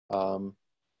Um,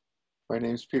 my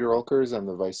name is Peter Olkers. I'm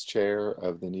the Vice Chair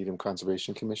of the Needham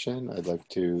Conservation Commission. I'd like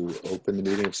to open the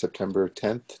meeting of September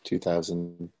 10th,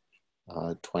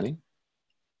 2020.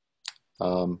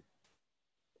 I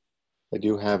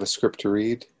do have a script to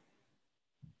read.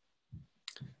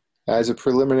 As a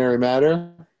preliminary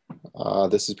matter,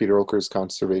 this is Peter Olkers,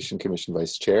 Conservation Commission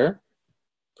Vice Chair.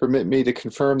 Permit me to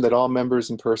confirm that all members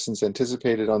and persons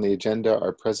anticipated on the agenda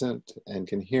are present and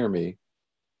can hear me.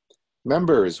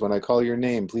 Members, when I call your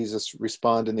name, please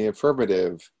respond in the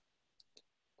affirmative.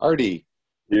 Artie.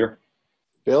 Here.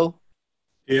 Bill.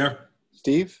 Here.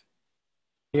 Steve.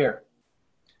 Here.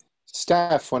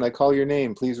 Staff, when I call your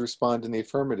name, please respond in the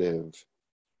affirmative.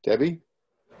 Debbie.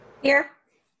 Here.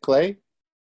 Clay. Here.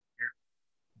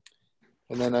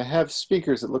 And then I have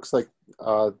speakers. It looks like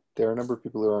there are a number of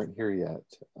people who aren't here yet.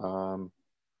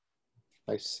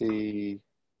 I see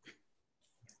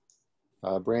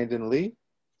Brandon Lee.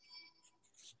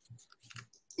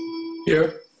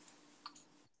 Here.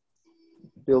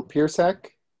 Bill Piersack.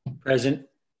 Present.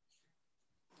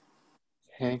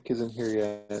 Hank isn't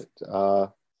here yet.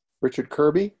 Richard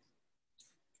Kirby.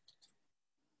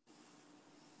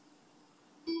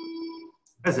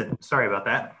 Present. Sorry about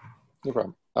that. No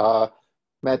problem.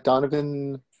 Matt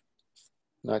Donovan,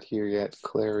 not here yet.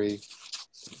 Clary,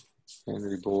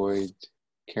 Henry Boyd,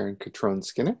 Karen Catrone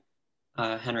Skinner.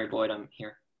 Henry Boyd, I'm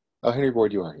here. Oh, Henry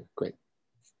Boyd, you are here. Great.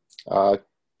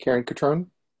 Karen Catrone.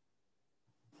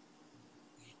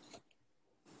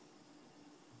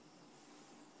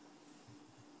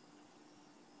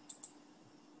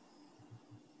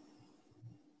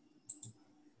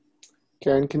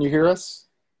 Karen, can you hear us?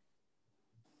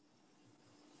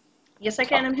 Yes, I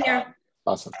can. I'm here.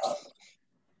 Awesome.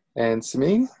 And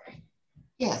Sameen?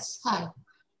 Yes, hi.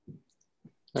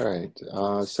 All right.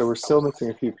 So we're still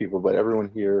missing a few people, but everyone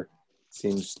here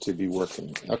seems to be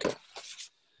working. Okay.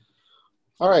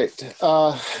 All right.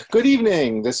 Good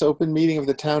evening. This open meeting of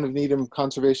the Town of Needham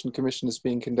Conservation Commission is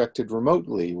being conducted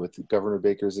remotely with Governor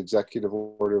Baker's executive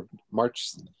order of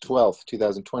March 12th,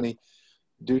 2020,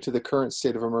 due to the current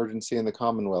state of emergency in the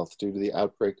Commonwealth due to the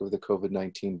outbreak of the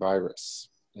COVID-19 virus.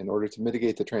 In order to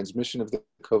mitigate the transmission of the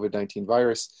COVID-19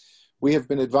 virus, we have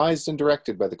been advised and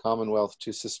directed by the Commonwealth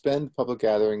to suspend public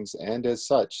gatherings, and as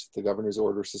such, the governor's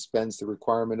order suspends the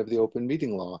requirement of the open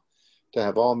meeting law to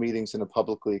have all meetings in a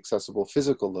publicly accessible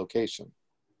physical location.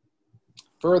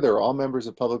 Further, all members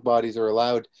of public bodies are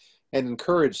allowed and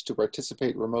encouraged to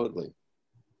participate remotely.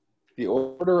 The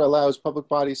order allows public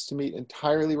bodies to meet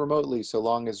entirely remotely so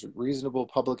long as reasonable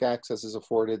public access is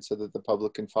afforded so that the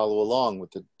public can follow along with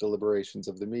the deliberations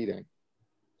of the meeting.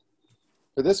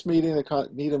 For this meeting, the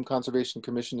Needham Conservation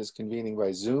Commission is convening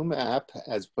by Zoom app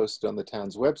as posted on the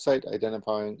town's website,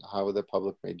 identifying how the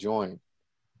public may join.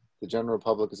 The general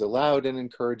public is allowed and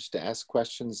encouraged to ask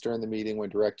questions during the meeting when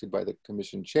directed by the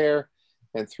commission chair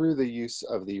and through the use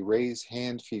of the raise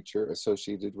hand feature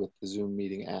associated with the Zoom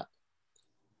meeting app.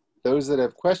 Those that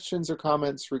have questions or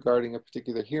comments regarding a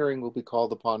particular hearing will be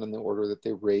called upon in the order that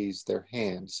they raise their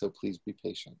hand, so please be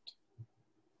patient.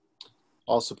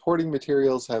 All supporting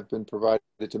materials have been provided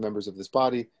to members of this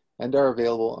body and are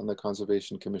available on the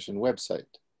Conservation Commission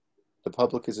website. The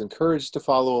public is encouraged to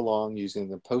follow along using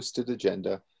the posted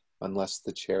agenda unless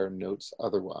the chair notes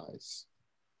otherwise.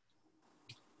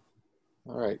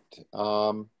 All right.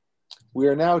 We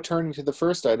are now turning to the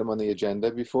first item on the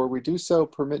agenda. Before we do so,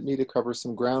 permit me to cover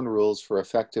some ground rules for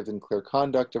effective and clear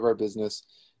conduct of our business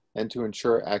and to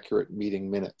ensure accurate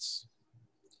meeting minutes.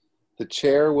 The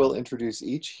chair will introduce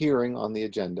each hearing on the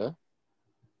agenda.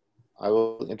 I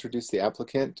will introduce the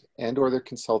applicant and or their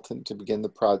consultant to begin the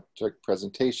project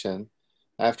presentation.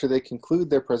 After they conclude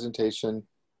their presentation,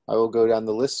 I will go down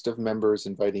the list of members,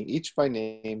 inviting each by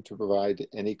name to provide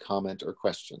any comment or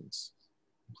questions.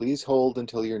 Please hold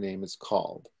until your name is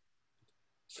called.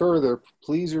 Further,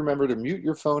 please remember to mute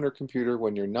your phone or computer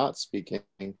when you're not speaking.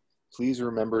 Please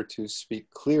remember to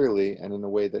speak clearly and in a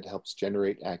way that helps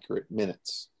generate accurate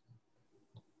minutes.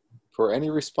 For any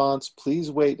response,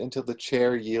 please wait until the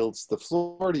chair yields the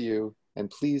floor to you, and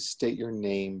please state your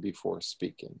name before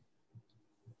speaking.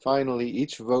 Finally,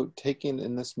 each vote taken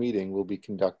in this meeting will be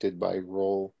conducted by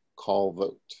roll call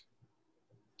vote.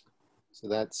 So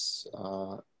that's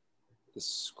the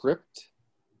script,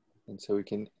 and so we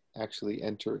can actually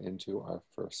enter into our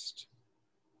first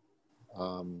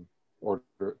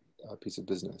piece of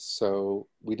business. So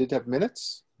we did have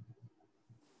minutes.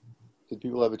 Did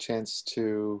people have a chance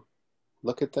to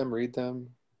look at them, read them,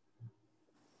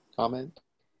 comment?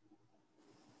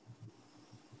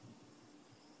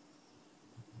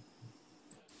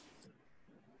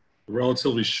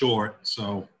 Relatively short,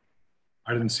 so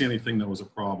I didn't see anything that was a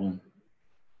problem.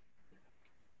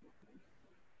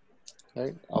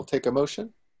 Okay, I'll take a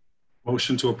motion.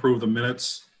 Motion to approve the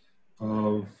minutes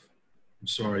of, I'm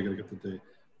sorry, I gotta get the date,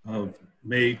 of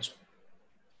May,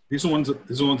 these are ones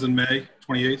in May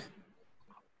 28th?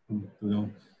 No.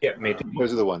 Yeah, me too.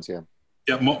 Those are the ones, yeah.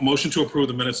 Yeah, motion to approve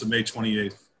the minutes of May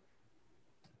 28th.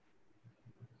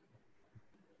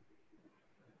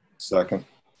 Second.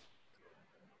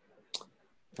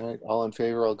 All right, all in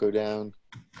favor, I'll go down.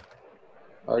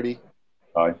 Artie,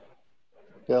 Aye.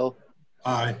 Bill,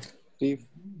 Aye. Steve?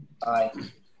 Aye.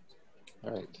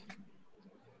 All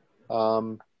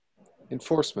right.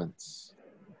 Enforcements.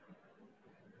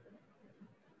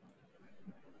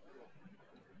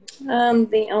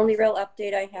 The only real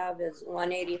update I have is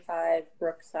 185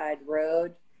 Brookside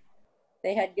Road.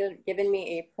 They had given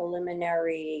me a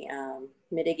preliminary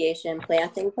mitigation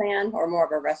planting plan, or more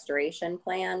of a restoration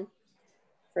plan,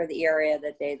 for the area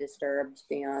that they disturbed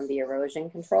beyond the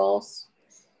erosion controls.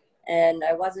 And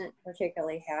I wasn't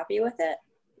particularly happy with it.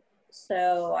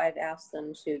 So I've asked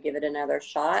them to give it another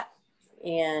shot,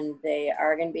 and they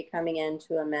are going to be coming in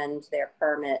to amend their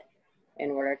permit in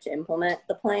order to implement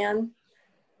the plan.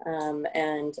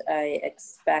 And I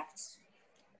expect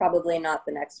probably not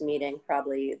the next meeting,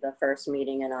 probably the first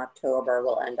meeting in October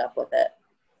we'll end up with it.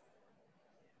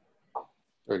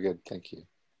 Very good, thank you.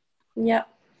 Yep.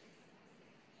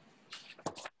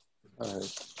 All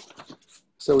right.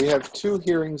 So we have 2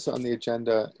 hearings on the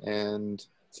agenda and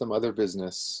some other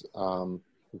business,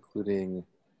 including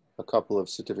a couple of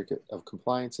certificate of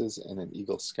compliances and an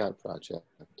Eagle Scout project.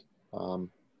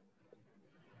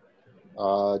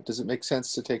 Does it make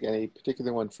sense to take any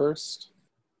particular one first?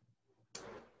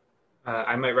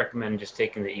 I might recommend just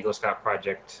taking the Eagle Scout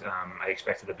project. I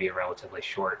expect it to be a relatively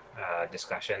short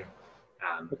discussion.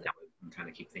 That way we can kind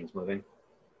of keep things moving.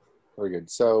 Very good.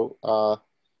 So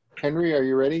Henry, are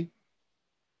you ready?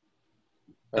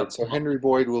 All right, so Henry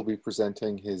Boyd will be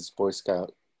presenting his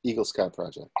Eagle Scout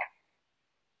project.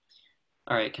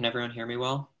 All right, can everyone hear me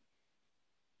well?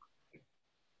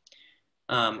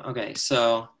 Okay,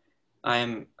 so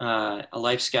I'm a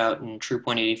Life Scout in Troop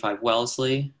 185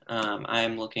 Wellesley.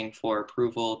 I'm looking for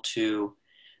approval to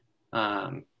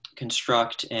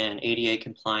construct an ADA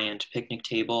compliant picnic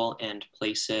table and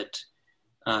place it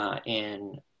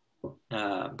in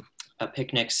a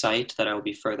picnic site that I will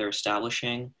be further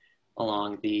establishing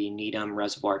along the Needham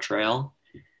Reservoir Trail.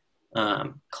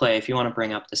 Clay, if you want to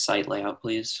bring up the site layout,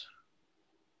 please.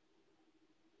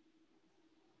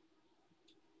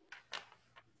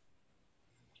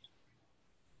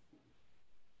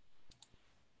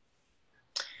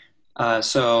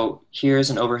 So here's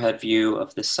an overhead view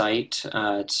of the site.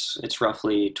 It's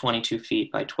roughly 22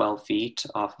 feet by 12 feet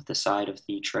off of the side of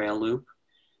the trail loop.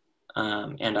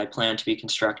 And I plan to be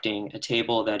constructing a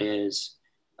table that is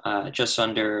just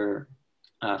under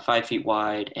 5 feet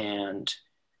wide and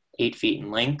 8 feet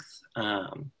in length,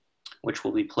 which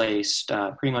will be placed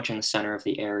pretty much in the center of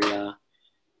the area.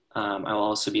 I will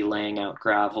also be laying out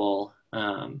gravel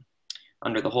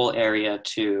under the whole area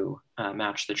to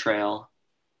match the trail,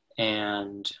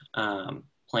 and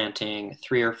planting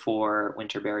 3 or 4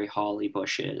 winterberry holly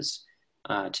bushes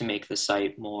to make the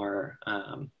site more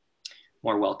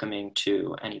welcoming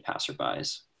to any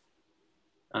passerbys.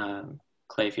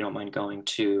 Clay, if you don't mind going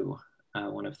to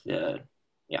one of the,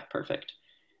 yeah, perfect.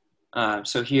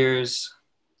 So here's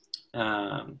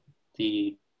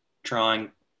the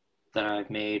drawing that I've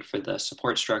made for the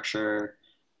support structure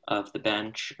of the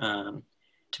bench.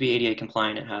 To be ADA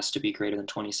compliant, it has to be greater than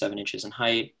 27 inches in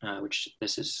height, which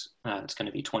this is, it's going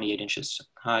to be 28 inches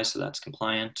high, so that's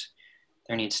compliant.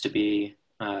 There needs to be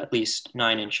at least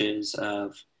 9 inches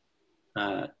of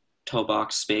toe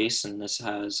box space, and this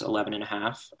has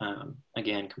 11.5,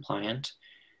 again, compliant.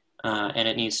 And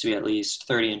it needs to be at least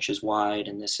 30 inches wide,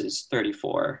 and this is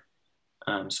 34.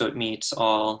 So it meets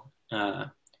all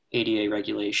ADA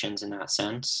regulations in that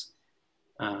sense.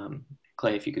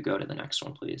 Clay, if you could go to the next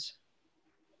one, please.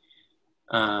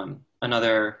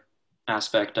 Another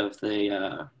aspect of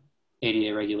the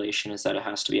ADA regulation is that it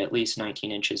has to be at least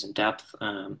 19 inches in depth,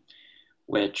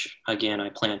 which again, I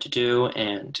plan to do,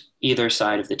 and either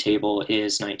side of the table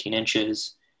is 19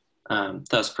 inches,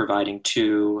 thus providing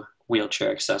 2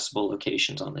 wheelchair accessible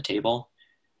locations on the table.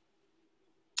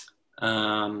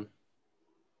 And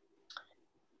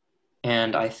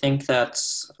I think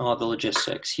that's all the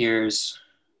logistics. Here's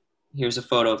a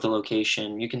photo of the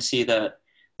location. You can see that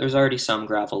there's already some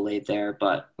gravel laid there,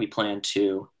 but we plan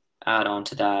to add on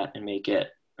to that and make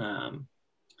it,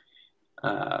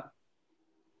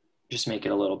 just make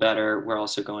it a little better. We're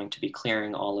also going to be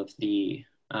clearing all of the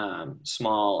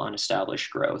small unestablished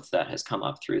growth that has come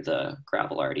up through the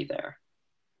gravel already there.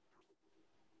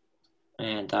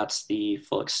 and that's the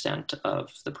full extent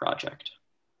of the project.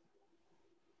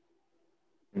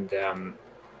 And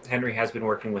Henry has been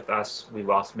working with us. We've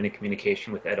also been in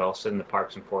communication with Ed Olson, the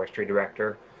Parks and Forestry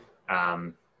Director.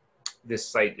 This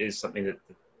site is something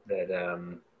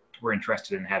that we're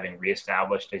interested in having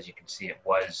reestablished. As you can see, it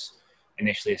was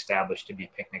initially established to be a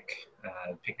picnic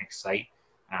site,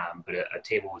 but a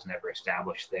table was never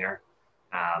established there.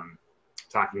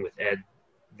 Talking with Ed,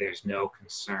 there's no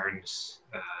concerns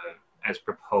as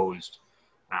proposed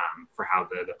for how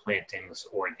the plantings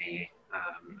or the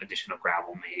additional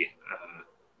gravel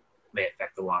may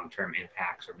affect the long-term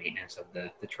impacts or maintenance of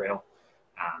the trail.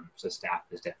 So staff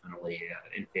is definitely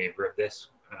in favor of this.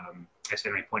 As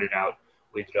Henry pointed out,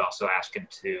 we did also ask him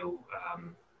to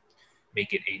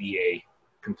make it ADA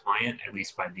compliant, at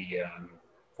least by the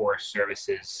Forest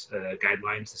Services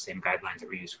guidelines, the same guidelines that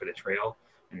we use for the trail.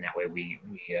 And that way we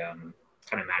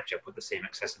kind of match up with the same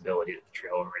accessibility that the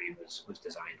trail already was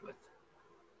designed with.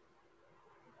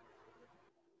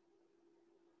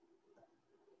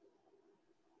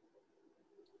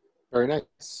 Very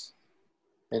nice.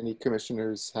 Any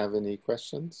commissioners have any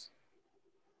questions?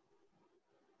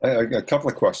 I got a couple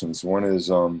of questions. One is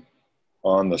on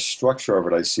the structure of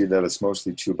it, I see that it's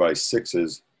mostly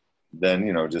 2x6s. Then,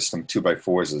 you know, just some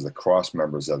 2x4s as the cross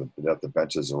members that the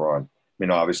benches are on. I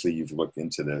mean, obviously you've looked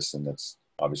into this, and that's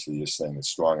obviously you're saying it's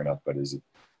strong enough, but is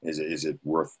it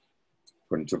worth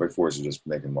putting 2x4s or just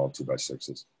making them all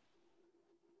 2x6s?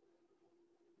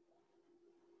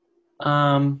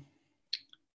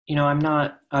 You know,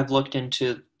 I've looked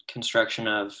into construction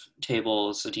of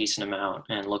tables a decent amount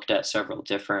and looked at several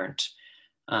different,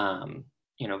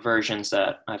 you know, versions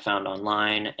that I found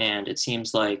online. And it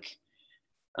seems like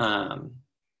there's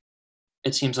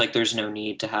no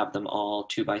need to have them all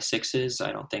 2x6s.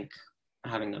 I don't think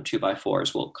having them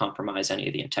 2x4s will compromise any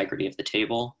of the integrity of the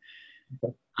table.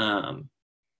 Okay.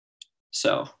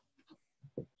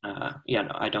 Yeah,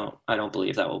 no, I don't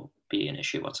believe that will be an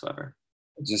issue whatsoever.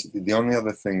 Just the only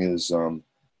other thing is,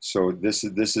 so this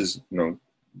is you know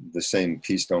the same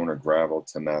pea stone or gravel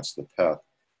to match the path.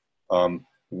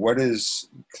 What is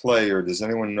clay, or does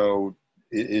anyone know?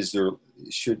 Is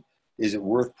it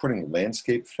worth putting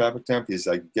landscape fabric down? Because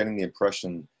I'm getting the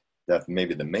impression that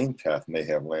maybe the main path may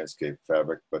have landscape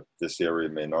fabric, but this area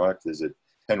may not. Is it,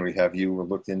 Henry? Have you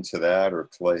looked into that, or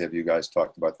Clay? Have you guys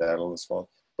talked about that all this fall?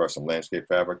 For some landscape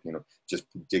fabric, you know, just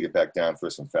dig it back down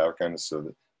for some fabric on it,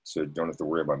 so you don't have to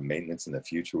worry about maintenance in the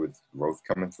future with growth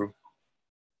coming through.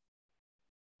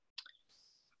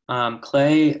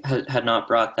 Clay had not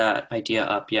brought that idea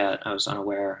up yet. I was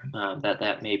unaware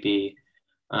that may be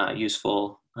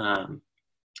useful.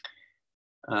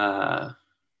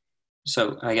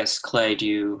 So I guess, Clay,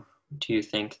 do you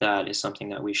think that is something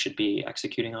that we should be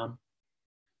executing on?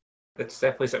 That's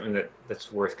definitely something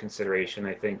that's worth consideration.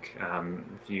 I think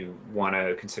if you want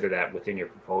to consider that within your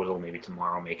proposal, maybe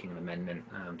tomorrow making an amendment,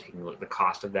 taking a look at the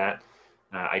cost of that.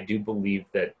 I do believe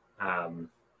that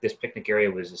this picnic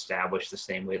area was established the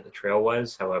same way that the trail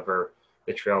was. However,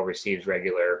 the trail receives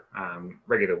regular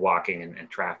walking and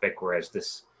traffic, whereas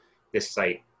this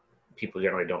site, people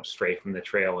generally don't stray from the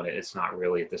trail, and it's not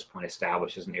really at this point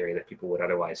established as an area that people would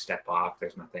otherwise step off.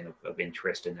 There's nothing of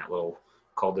interest in that little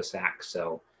cul-de-sac.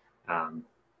 So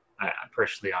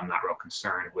personally, I'm not real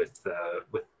concerned with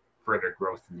further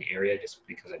growth in the area, just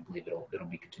because I believe it'll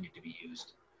be continued to be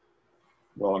used.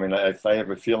 Well, I mean, I have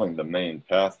a feeling the main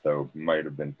path, though, might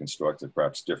have been constructed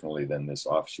perhaps differently than this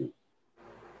offshoot.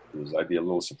 Because I'd be a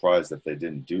little surprised if they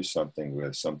didn't do something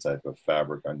with some type of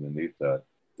fabric underneath that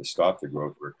to stop the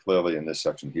growth, where clearly in this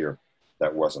section here,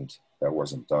 that wasn't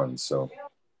done. So,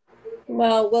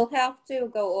 Well, we'll have to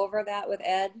go over that with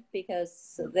Ed,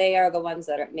 because they are the ones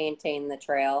that maintain the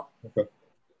trail. okay.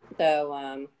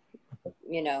 So,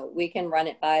 you know, we can run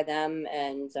it by them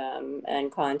and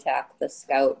contact the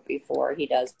scout before he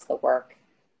does the work,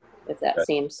 if that Okay.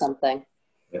 seems something.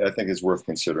 I think it's worth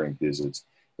considering, because it's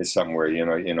something where, you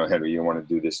know, Henry, you want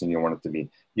to do this and you want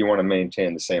to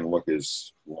maintain the same look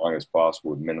as long as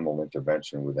possible with minimal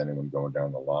intervention with anyone going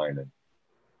down the line.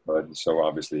 But so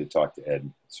obviously you talk to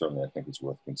Ed, certainly I think it's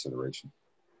worth consideration.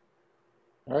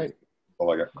 All right.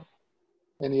 All I got.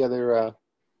 Any other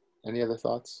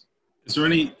thoughts? Is there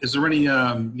any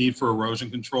need for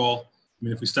erosion control? I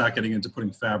mean, if we start getting into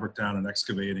putting fabric down and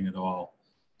excavating at all,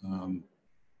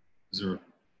 is there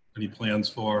any plans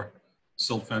for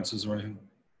silt fences or anything?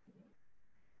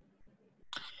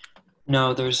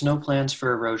 No, there's no plans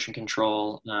for erosion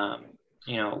control.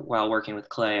 You know, while working with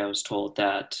Clay, I was told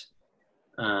that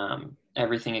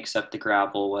everything except the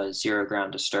gravel was zero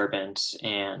ground disturbance,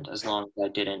 and as long as I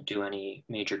didn't do any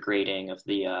major grading of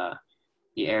the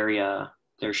area,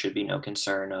 there should be no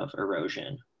concern of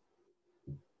erosion.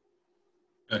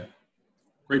 Okay.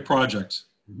 Great project.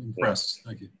 I'm impressed.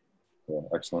 Thank you. Yeah,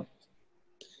 excellent.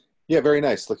 Yeah, very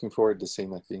nice. Looking forward to seeing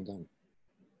that being done.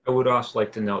 I would also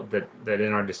like to note that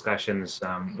in our discussions,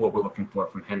 what we're looking for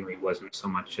from Henry wasn't so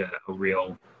much a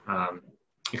real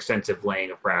extensive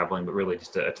laying of graveling, but really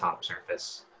just a top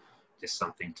surface, just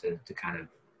something to kind of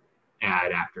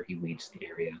add after he weeds the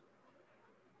area.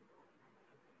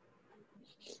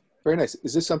 Very nice.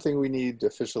 Is this something we need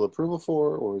official approval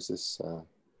for, or is this?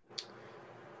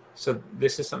 So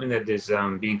this is something that is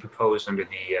being proposed under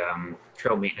the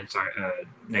trail maintenance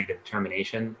negative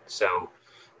determination. So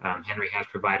Henry has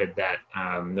provided that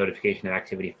notification of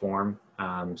activity form.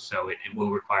 So it will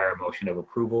require a motion of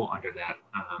approval under that,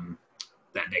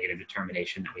 that negative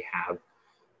determination that we have.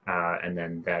 And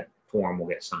then that form will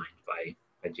get signed by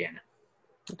Janet.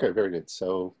 Okay, very good.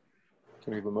 So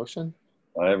can we have a motion?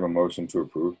 I have a motion to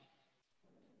approve.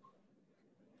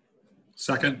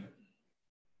 Second.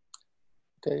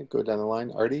 Okay, go down the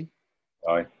line. Artie?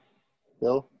 Aye.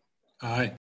 Bill?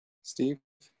 Aye. Steve?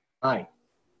 Aye.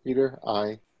 Peter?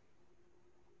 Aye.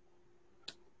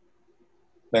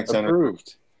 Thanks, Henry.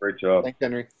 Approved. Great job. Thanks,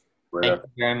 Henry. Great Thank effort.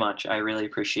 you very much. I really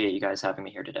appreciate you guys having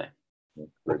me here today. Great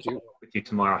Thank you. job. With you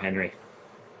tomorrow, Henry.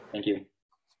 Thank you.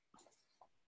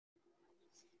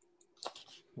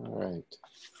 All right.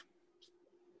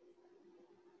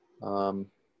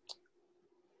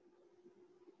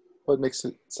 What makes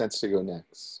sense to go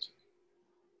next?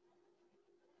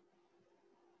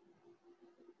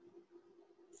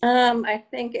 I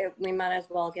think we might as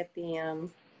well get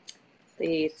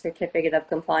the certificate of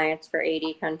compliance for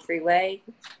 80 Country Way.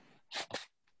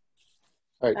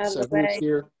 All right, so who's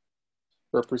here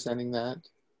representing that?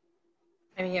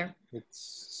 I'm here.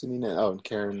 It's Samina. Oh, and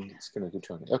Karen is going to do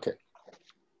training. Okay.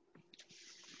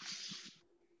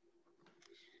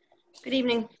 Good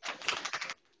evening.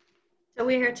 So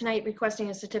we're here tonight requesting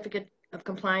a certificate of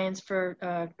compliance for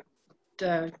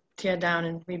the tear down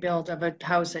and rebuild of a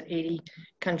house at 80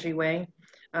 Country Way.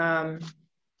 There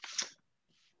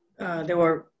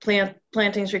were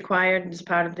plantings required as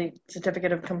part of the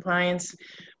certificate of compliance.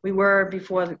 We were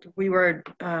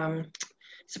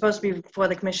supposed to be before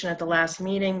the commission at the last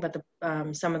meeting, but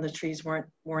some of the trees weren't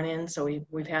in, so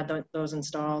we've had those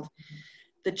installed.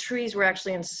 The trees were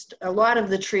actually, a lot of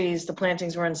the trees, the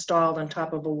plantings were installed on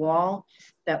top of a wall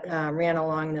that ran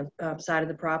along the side of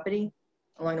the property,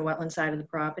 along the wetland side of the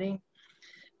property.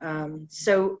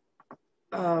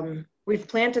 We've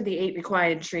planted the 8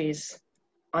 required trees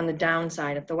on the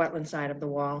downside of the wetland side of the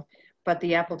wall, but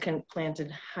the applicant planted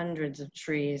hundreds of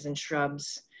trees and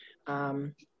shrubs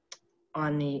on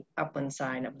the upland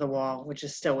side of the wall, which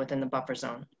is still within the buffer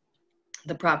zone.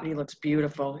 The property looks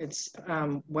beautiful. It's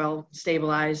well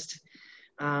stabilized.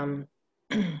 The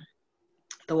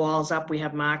wall's up. We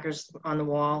have markers on the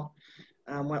wall,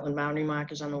 wetland boundary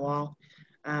markers on the wall.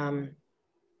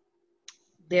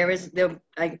 There's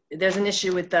an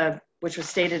issue with which was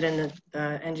stated in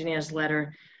the engineer's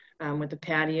letter with the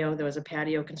patio. There was a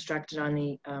patio constructed on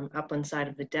the upland side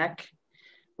of the deck,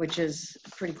 which is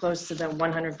pretty close to the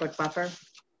 100-foot buffer.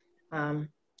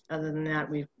 Other than that,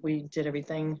 we did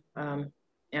everything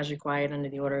as required under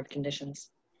the order of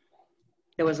conditions.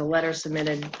 There was a letter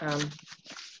submitted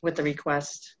with the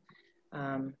request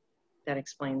that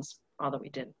explains all that we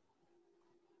did.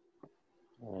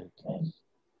 All right.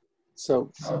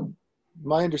 So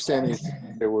my understanding is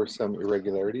there were some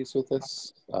irregularities with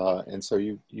this, and so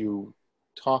you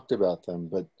talked about them,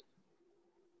 but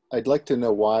I'd like to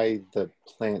know why the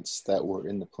plants that were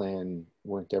in the plan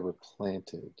weren't ever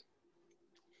planted.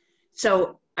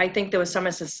 So I think there was some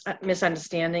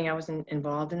misunderstanding. I wasn't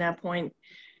involved in that point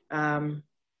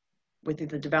with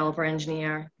the developer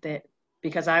engineer, that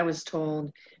because I was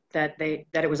told that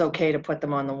it was okay to put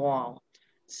them on the wall.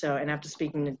 So, and after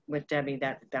speaking with Debbie,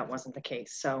 that wasn't the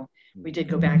case. So we did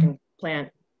go back and plant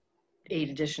 8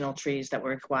 additional trees that were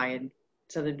required.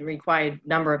 So the required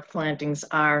number of plantings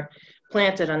are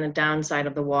planted on the downside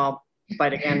of the wall.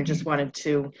 But again, just wanted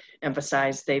to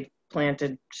emphasize they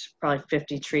planted probably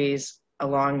 50 trees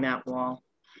along that wall.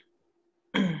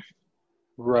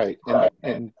 Right,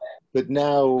 but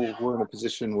now we're in a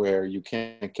position where you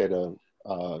can't get a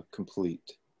complete.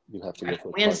 You have to go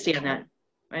for. We understand that.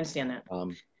 I understand that.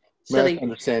 My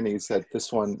understanding is that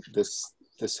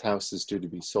this house is due to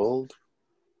be sold.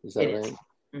 Is that right?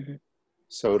 Mm-hmm.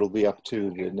 So it'll be up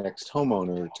to the next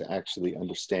homeowner to actually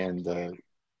understand the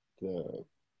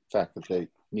fact that they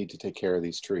need to take care of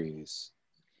these trees.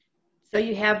 So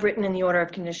you have written in the order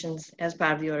of conditions, as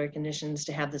part of the order of conditions,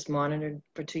 to have this monitored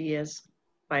for 2 years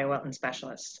by a wetland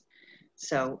specialist.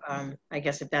 So I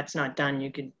guess if that's not done,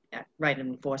 you could write an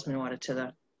enforcement order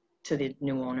to the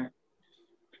new owner.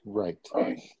 Right.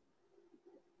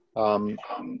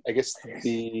 I guess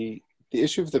the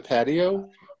issue of the patio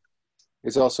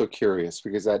is also curious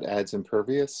because that adds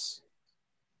impervious.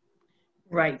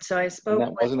 Right. So I And spoke.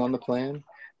 that wasn't on the plan.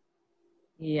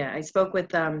 Yeah, I spoke with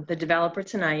the developer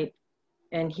tonight,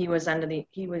 and he was under the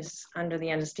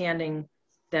understanding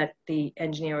that the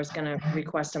engineer was going to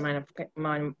request a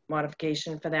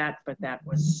modification for that, but that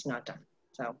was not done.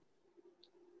 So.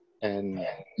 And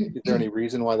is there any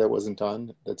reason why that wasn't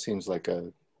done? That seems like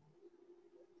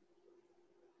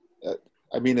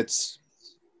I mean, it's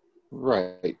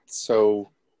right.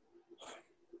 So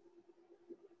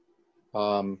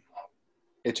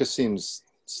it just seems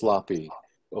sloppy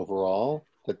overall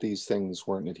that these things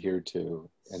weren't adhered to.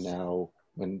 And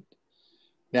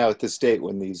now at this date,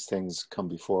 when these things come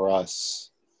before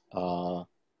us,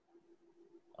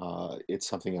 it's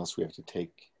something else we have to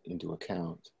take into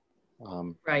account.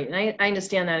 Right, and I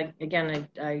understand that. Again,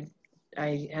 I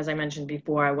as I mentioned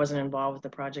before, I wasn't involved with the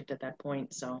project at that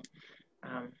point, so.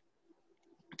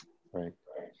 Right.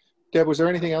 Deb, was there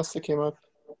anything else that came up?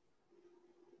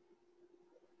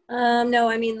 No,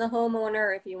 I mean, the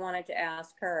homeowner, if you wanted to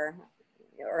ask her,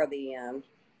 or the,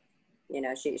 you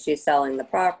know, she's selling the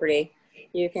property,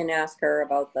 you can ask her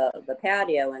about the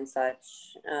patio and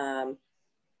such.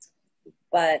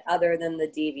 But other than the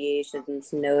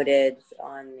deviations noted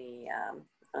on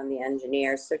the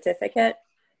engineer's certificate,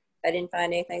 I didn't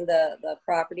find anything. The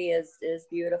property is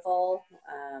beautiful.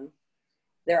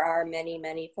 There are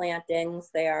many plantings.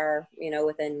 They are, you know,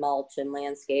 within mulch and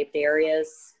landscaped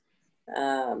areas.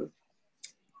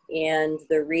 And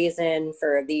the reason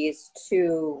for these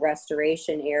two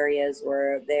restoration areas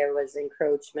were there was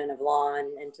encroachment of lawn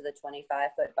into the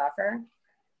 25-foot buffer.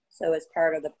 So as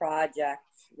part of the project,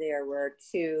 there were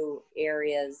two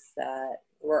areas that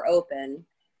were open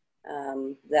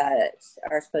that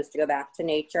are supposed to go back to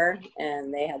nature,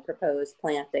 and they had proposed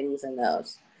plantings in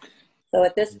those. So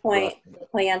at this point, the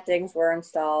plantings were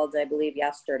installed, I believe,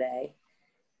 yesterday.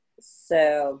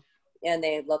 So, and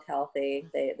they look healthy.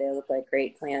 They look like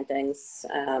great plantings.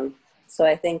 So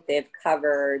I think they've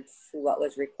covered what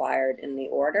was required in the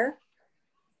order.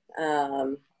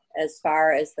 As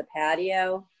far as the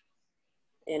patio,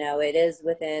 you know, it is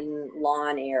within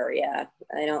lawn area.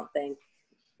 I don't think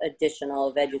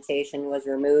additional vegetation was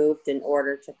removed in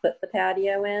order to put the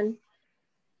patio in.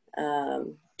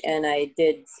 And I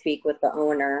did speak with the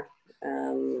owner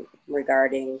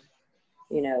regarding,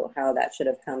 you know, how that should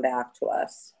have come back to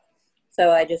us.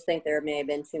 So I just think there may have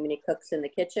been too many cooks in the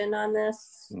kitchen on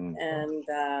this, and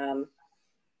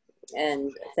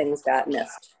things got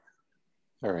missed.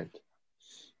 All right.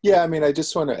 Yeah, I mean, I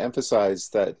just want to emphasize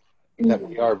that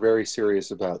we are very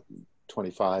serious about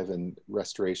 25 and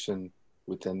restoration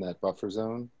within that buffer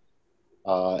zone.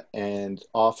 And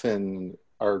often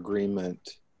our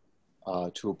agreement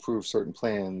to approve certain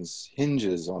plans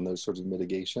hinges on those sorts of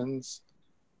mitigations.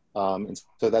 And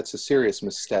so that's a serious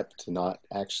misstep to not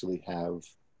actually have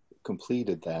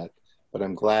completed that. But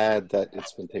I'm glad that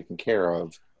it's been taken care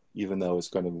of, even though it's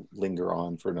going to linger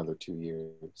on for another 2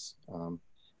 years.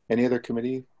 Any other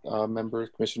committee members,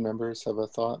 commission members have a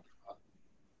thought?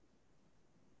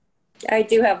 I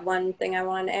do have one thing I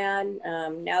want to add.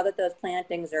 Now that those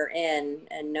plantings are in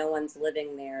and no one's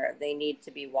living there, they need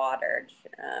to be watered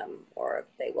or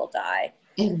they will die.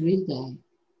 Every day.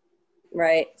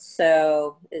 Right.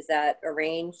 So is that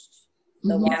arranged,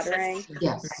 the watering?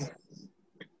 Yes.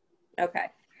 Okay.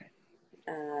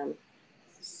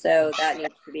 So that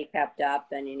needs to be kept up,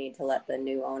 and you need to let the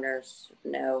new owners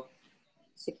know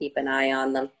to keep an eye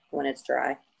on them when it's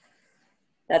dry.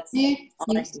 That's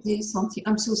There's something.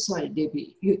 I'm so sorry,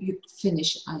 Debbie. You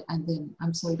finish, and then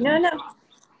I'm sorry. No.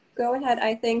 Go ahead.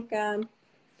 I think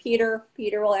Peter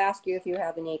will ask you if you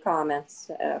have any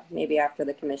comments, maybe after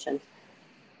the commission.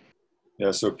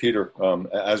 Yeah. So Peter,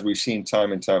 as we've seen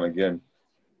time and time again,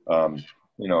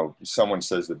 you know, someone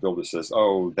says, the builder says,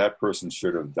 "Oh, that person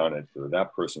should have done it," or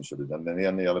 "that person should have done it." And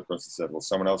then the other person said, "Well,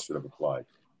 someone else should have applied."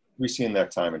 We've seen that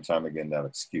time and time again, that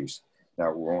excuse.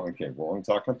 Now we're only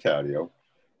talking patio.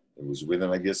 It was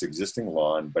within, I guess, existing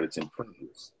lawn, but it's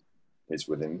impervious. It's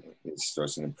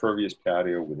an impervious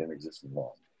patio within existing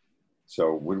lawn.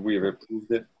 So would we have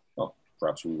approved it? Well,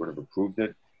 perhaps we would have approved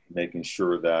it, making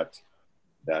sure that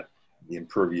the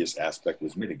impervious aspect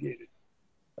was mitigated.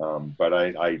 But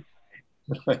I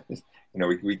you know,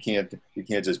 we can't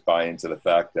just buy into the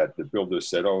fact that the builder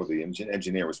said, "Oh, the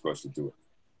engineer was supposed to do it."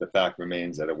 The fact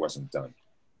remains that it wasn't done,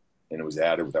 and it was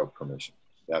added without permission.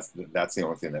 That's the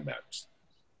only thing that matters.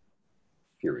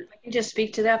 Period. Can you just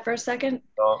speak to that for a second?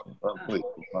 No, please,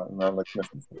 not like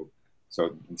commission.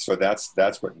 So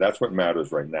that's what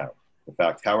matters right now. In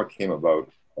fact, how it came about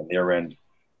on their end,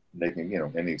 they can,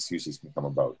 any excuses can come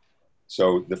about.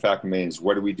 So the fact remains,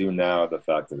 what do we do now? The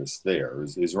fact that it's there.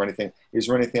 Is there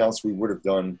anything else we would have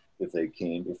done if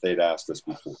they'd asked us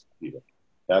before, Peter?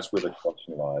 That's where the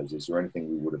question lies. Is there anything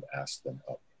we would have asked them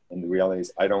of? And the reality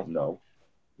is, I don't know.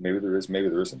 Maybe there is, maybe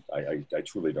there isn't. I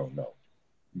truly don't know.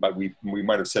 But we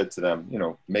might have said to them,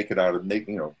 make it out of, if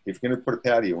you're going to put a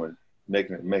patio in, make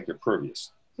it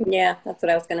pervious. Yeah, that's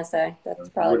what I was going to say. That's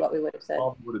probably what we would have said.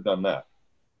 Probably would have done that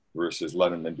versus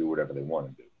letting them do whatever they want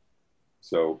to do.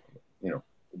 So,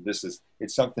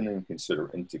 it's something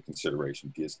into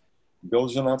consideration, because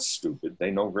builders are not stupid.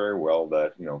 They know very well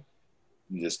that,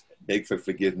 just beg for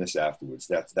forgiveness afterwards.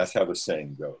 That's how the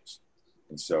saying goes.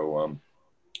 And so,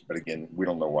 but again, we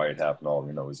don't know why it happened. All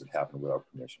we know is it happened without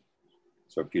permission.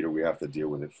 So, Peter, we have to deal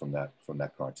with it from that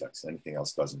context. Anything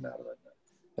else doesn't matter right now.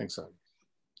 Thanks, son.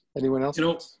 Anyone else?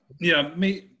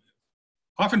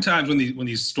 Oftentimes when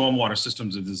these stormwater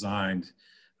systems are designed,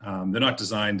 they're not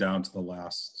designed down to the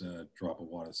last drop of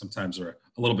water. Sometimes they're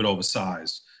a little bit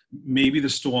oversized. Maybe the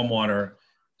stormwater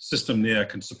system there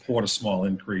can support a small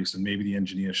increase, and maybe the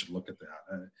engineer should look at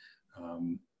that.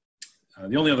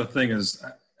 The only other thing is,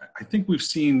 I think we've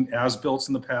seen as-built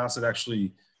in the past that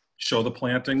actually show the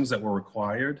plantings that were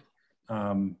required.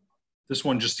 This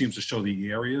one just seems to show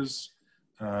the areas.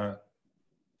 Can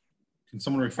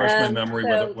someone refresh my memory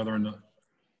whether or not?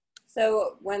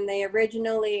 So when they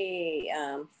originally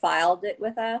filed it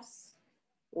with us,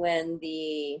 when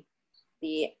the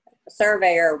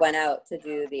surveyor went out to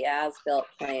do the as-built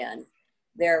plan,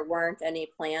 there weren't any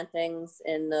plantings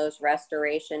in those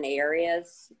restoration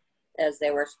areas as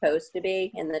they were supposed to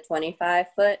be in the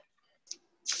 25-foot.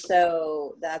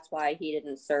 So that's why he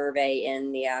didn't survey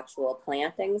in the actual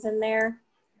plantings in there.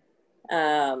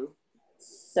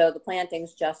 So the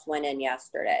plantings just went in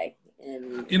yesterday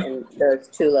in those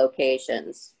two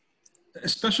locations.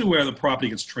 Especially where the property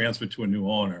gets transferred to a new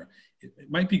owner, it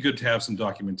might be good to have some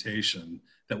documentation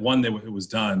that it was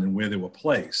done and where they were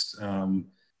placed. In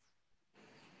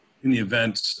the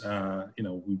event,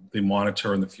 they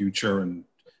monitor in the future and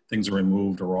things are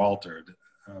removed or altered.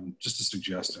 Just a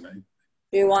suggestion.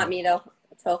 Do you want me to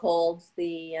hold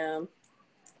the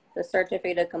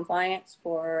certificate of compliance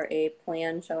for a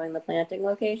plan showing the planting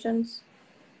locations?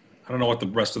 I don't know what the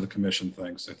rest of the commission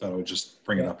thinks. I thought I would just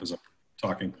bring it up as a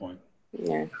talking point.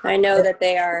 Yeah, I know that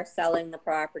they are selling the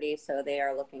property, so they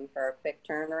are looking for a quick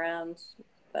turnaround,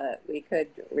 but we could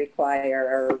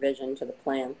require a revision to the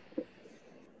plan.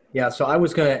 Yeah, so I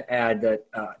was going to add that,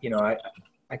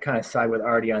 I kind of side with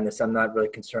Artie on this. I'm not really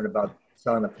concerned about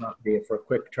selling the property for a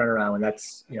quick turnaround, and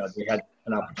that's, they had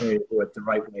an opportunity to do it the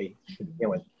right way to begin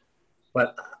with.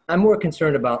 But I'm more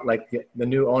concerned about like the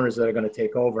new owners that are going to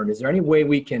take over. And is there any way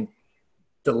we can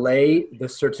delay the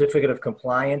certificate of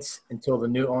compliance until the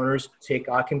new owners take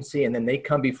occupancy, and then they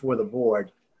come before the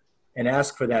board and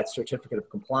ask for that certificate of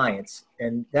compliance?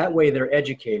 And that way they're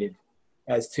educated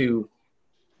as to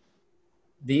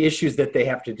the issues that they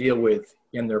have to deal with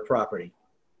in their property.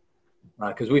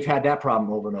 Because we've had that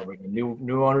problem over and over again.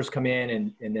 New owners come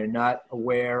in and they're not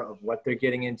aware of what they're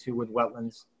getting into with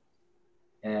wetlands.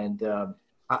 And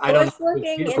I don't know if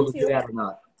it's feasible to do that or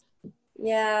not.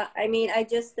 Yeah, I mean, I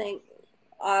just think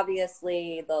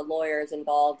obviously the lawyers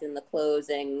involved in the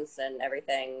closings and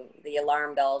everything, the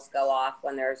alarm bells go off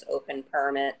when there's open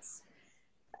permits.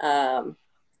 But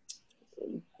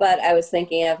I was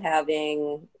thinking of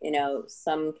having,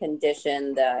 some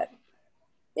condition that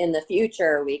in the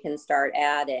future we can start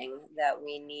adding that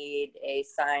we need a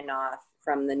sign off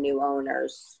from the new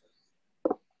owners.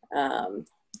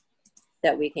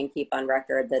 That we can keep on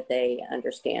record that they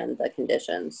understand the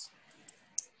conditions.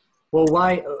 Well,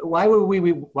 why would we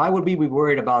be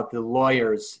worried about the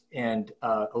lawyers and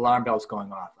alarm bells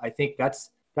going off? I think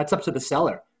that's up to the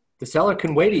seller. The seller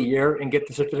can wait a year and get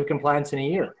the certificate of compliance in a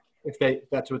year if they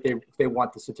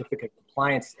want the certificate of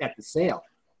compliance at the sale.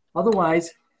 Otherwise,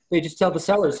 they just tell the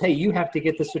sellers, hey, you have to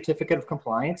get the certificate of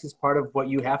compliance as part of what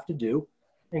you have to do,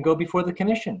 and go before the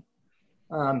commission.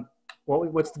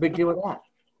 What's the big deal with that?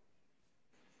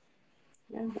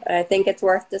 I think it's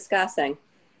worth discussing.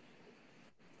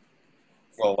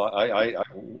 Well,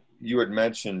 you had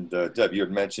mentioned, Deb, you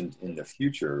had mentioned in the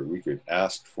future we could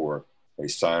ask for a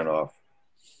sign off.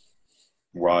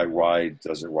 Why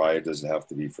does it have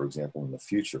to be, for example, in the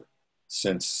future?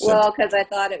 Well, because I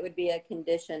thought it would be a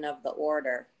condition of the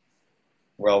order.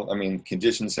 Well, I mean,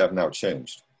 conditions have now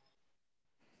changed.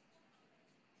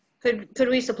 Could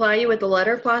we supply you with a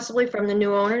letter possibly from the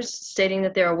new owners stating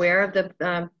that they're aware of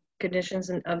the conditions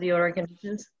of the order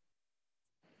conditions?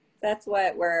 That's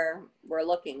what we're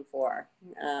looking for.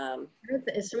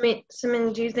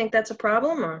 Simeon, do you think that's a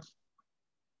problem or?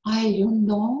 I don't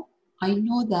know. I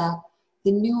know that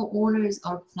the new owners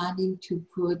are planning to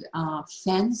put a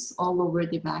fence all over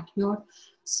the backyard.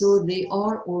 So they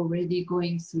are already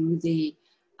going through the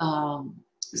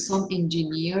some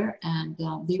engineer, and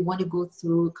they want to go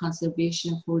through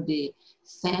conservation for the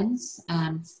fence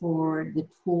and for the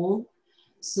pool.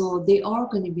 So they are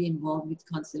going to be involved with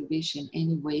conservation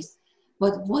anyways.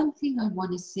 But one thing I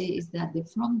want to say is that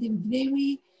from the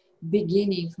very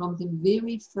beginning, from the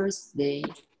very first day,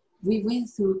 we went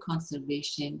through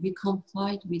conservation. We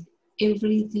complied with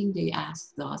everything they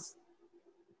asked us.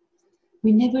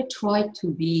 We never tried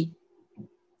to be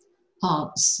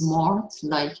smart,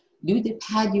 like do the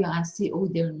patio and say, oh,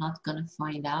 they're not gonna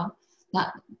find out.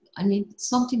 That, I mean,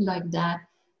 something like that,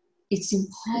 it's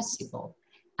impossible.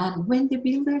 And when the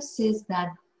builder says that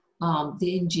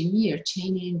the engineer,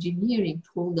 Cheney Engineering,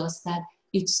 told us that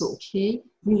it's okay,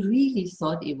 we really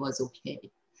thought it was okay.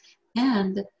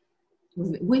 And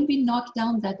when we knocked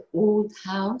down that old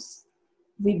house,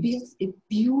 we built a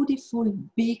beautiful,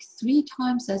 big, 3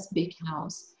 times as big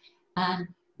house. And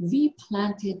we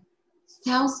planted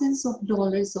thousands of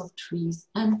dollars of trees,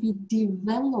 and we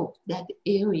developed that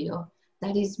area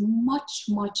that is much,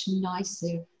 much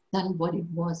nicer than what it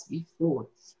was before.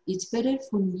 It's better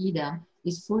for Needham,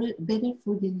 it's better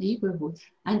for the neighborhood,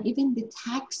 and even the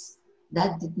tax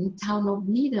that the town of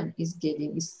Needham is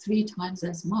getting is 3 times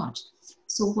as much.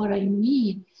 So what I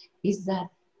mean is that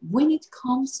when it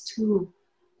comes to,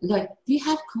 like, we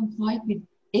have complied with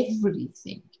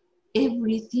everything,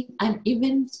 and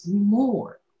even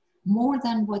more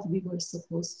than what we were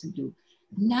supposed to do.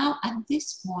 Now at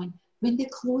this point, when the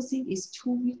closing is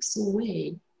 2 weeks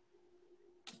away,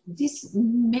 this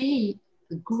may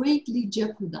greatly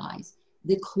jeopardize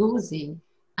the closing.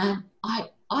 And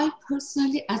I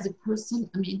personally, as a person,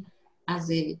 I mean,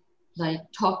 as a, like,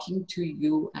 talking to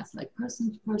you as like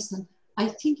person to person, I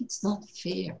think it's not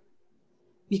fair,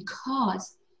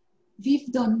 because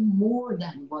we've done more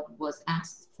than what was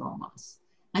asked from us.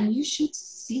 And you should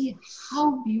see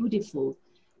how beautiful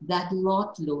that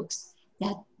lot looks,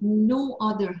 that no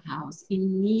other house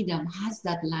in Needham has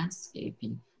that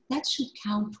landscaping. That should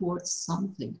count towards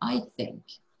something, I think.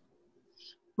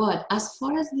 But as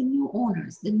far as the new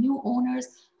owners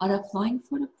are applying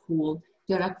for the pool,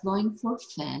 they're applying for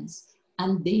fence,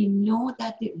 and they know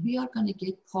that we are going to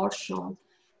get partial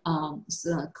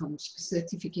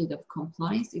certificate of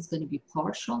compliance. It's going to be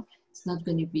partial. It's not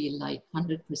going to be like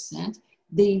 100%.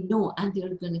 They know, and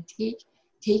they're going to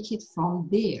take it from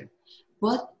there.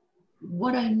 But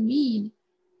what I mean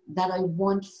that I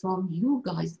want from you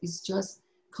guys is just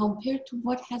compared to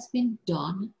what has been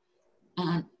done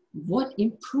and what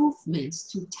improvements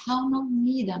to town of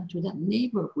Needham, to that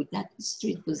neighborhood, that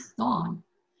street was done.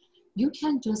 You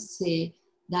can just say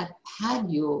that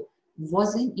patio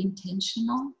wasn't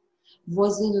intentional,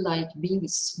 wasn't like being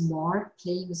smart,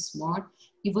 playing smart.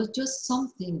 It was just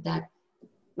something that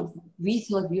we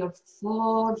thought we are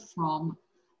far from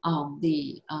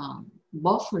the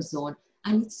buffer zone,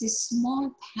 and it's a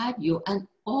small patio, and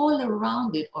all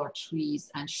around it are trees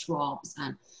and shrubs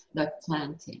and like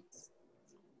plantings.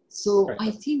 So right.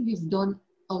 I think we've done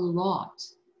a lot.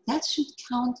 That should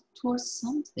count towards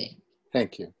something.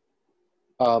 Thank you.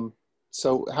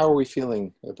 So how are we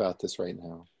feeling about this right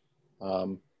now?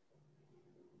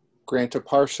 Grant a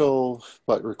partial,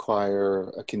 but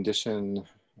require a condition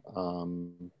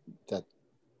that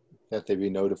they be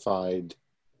notified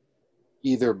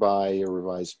either by a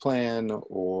revised plan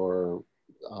or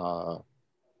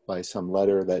by some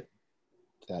letter that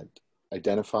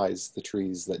identifies the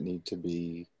trees that need to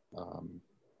be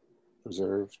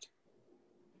preserved.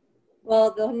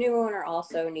 Well, the new owner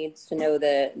also needs to know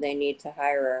that they need to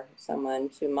hire someone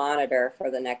to monitor for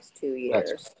the next 2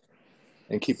 years.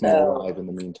 And keep them alive in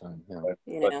the meantime. Yeah.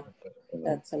 You know,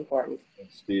 that's important.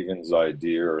 Stephen's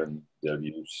idea, and Deb,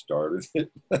 you started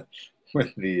it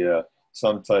with the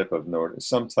some type of way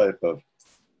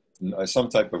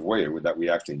that we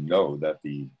actually know that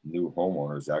the new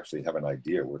homeowners actually have an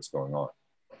idea what's going on.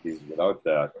 Because without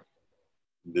that,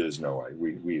 there's no way.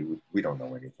 We don't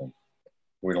know anything.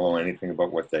 We don't know anything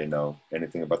about what they know,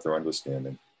 anything about their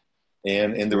understanding.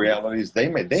 And in the reality is they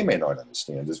may not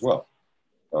understand as well.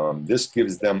 This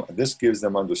gives them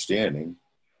understanding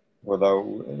without,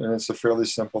 and it's a fairly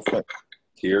simple thing.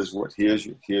 Here's what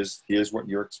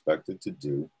you're expected to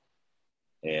do.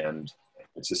 And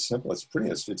it's as simple as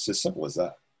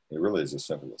that. It really is as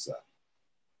simple as that.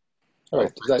 All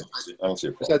right. Does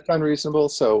that sound reasonable?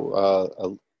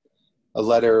 So a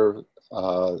letter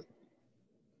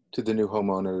to the new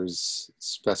homeowners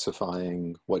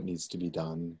specifying what needs to be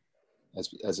done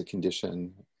as a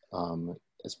condition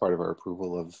as part of our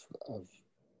approval of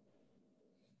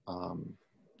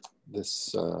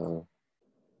this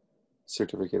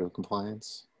certificate of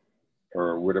compliance?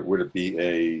 Or would it be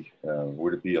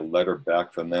a letter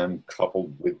back from them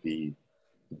coupled with the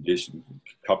condition,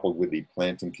 coupled with the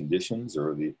planting conditions,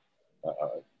 or the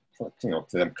to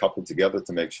them coupled together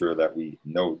to make sure that we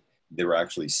know they're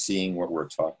actually seeing what we're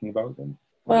talking about? And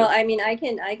well, I mean, I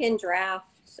can draft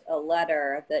a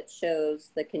letter that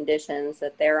shows the conditions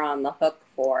that they're on the hook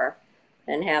for,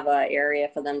 and have an area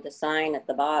for them to sign at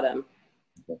the bottom,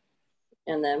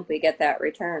 and then we get that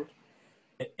returned.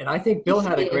 And I think Bill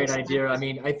had a great idea. I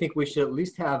mean, I think we should at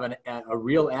least have a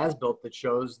real as-built that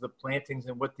shows the plantings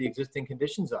and what the existing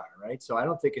conditions are, right? So I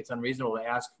don't think it's unreasonable to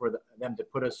ask for them to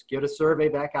get a survey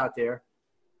back out there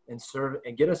and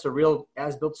get us a real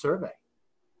as-built survey.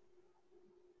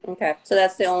 Okay, so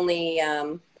that's the only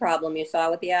problem you saw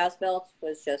with the as-built,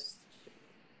 was just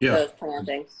those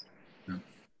plantings. Yeah.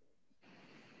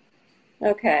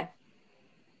 Okay.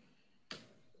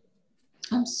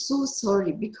 I'm so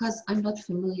sorry because I'm not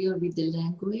familiar with the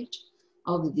language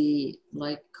of the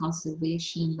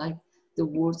conservation, like the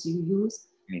words you use.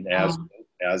 I mean,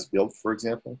 as built, for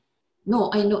example? No,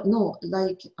 I know, no,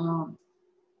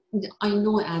 I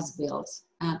know as built,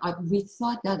 and we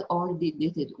thought that already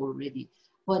did it already.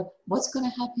 But what's going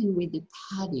to happen with the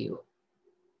patio?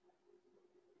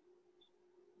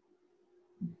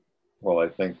 Well, I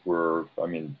think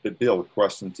Bill,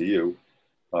 question to you.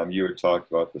 You had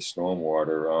talked about the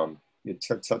stormwater. You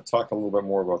talk a little bit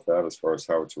more about that as far as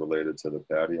how it's related to the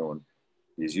patio. And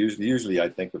usually I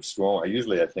think of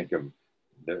I think of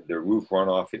the roof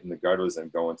runoff hitting the gutters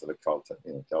and going to the Caltex,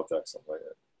 something like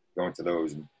that. Going to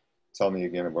those, and tell me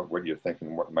again about what you're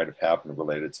thinking, what might have happened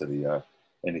related to the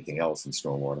anything else in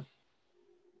stormwater.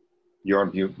 You're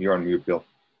on mute, Bill.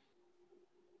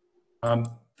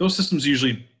 Those systems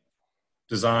usually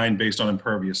designed based on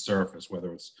impervious surface,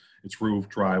 whether it's roof,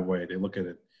 driveway. They look at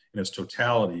it in its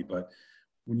totality. But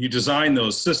when you design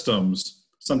those systems,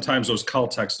 sometimes those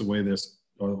Caltex, the way this,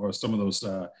 or some of those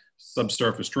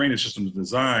subsurface drainage systems are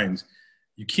designed,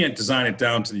 you can't design it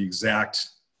down to the exact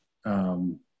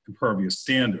impervious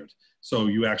standard. So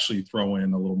you actually throw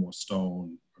in a little more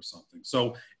stone or something.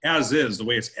 So as is, the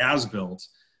way it's as built,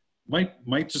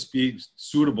 might just be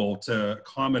suitable to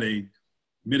accommodate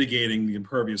mitigating the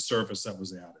impervious surface that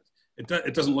was added.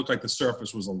 It doesn't look like the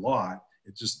surface was a lot.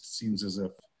 It just seems as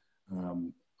if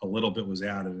a little bit was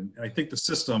added. And I think the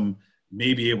system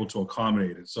may be able to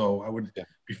accommodate it. So I would,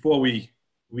 before we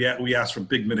ask for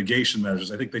big mitigation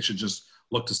measures, I think they should just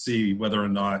look to see whether or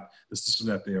not the system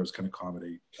that there is can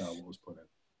accommodate what was put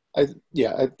in.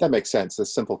 That makes sense. A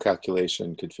simple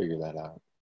calculation could figure that out.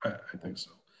 I think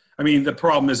so. I mean, the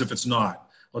problem is if it's not,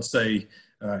 let's say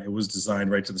it was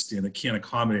designed right to the standard, can't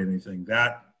accommodate anything,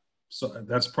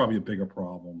 that's probably a bigger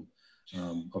problem.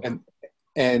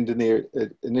 And in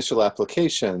the initial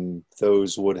application,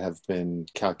 those would have been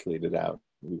calculated out.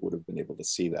 We would have been able to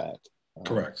see that.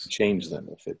 Correct. Change them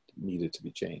if it needed to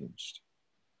be changed.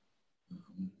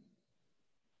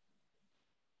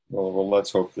 Well,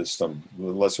 let's hope there's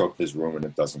room and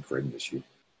it doesn't create an issue.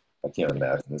 I can't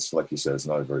imagine. It's like you said, it's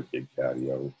not a very big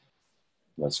patio.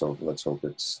 Let's hope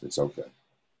it's okay.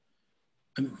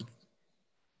 And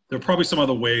there are probably some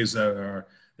other ways that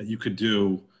you could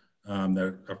do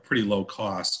that are pretty low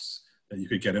costs that you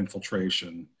could get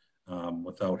infiltration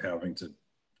without having to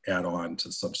add on to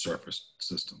the subsurface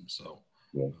system. So,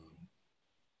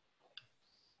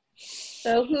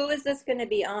 So who is this going to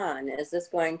be on? Is this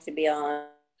going to be on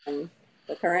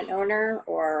the current owner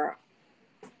or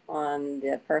on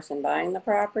the person buying the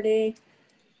property?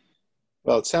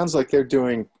 Well, it sounds like they're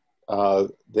doing,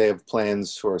 they have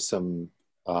plans for some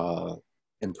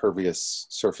impervious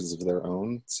surfaces of their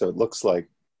own. So it looks like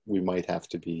we might have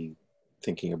to be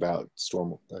thinking about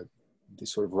the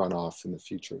sort of runoff in the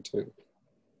future too.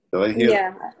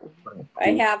 Yeah, I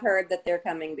have heard that they're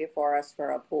coming before us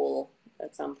for a pool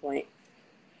at some point.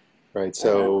 Right,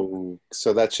 so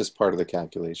that's just part of the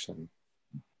calculation.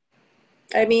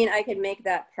 I mean, I could make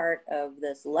that part of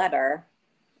this letter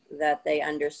that they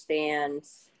understand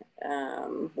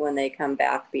when they come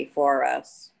back before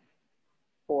us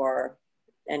for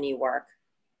any work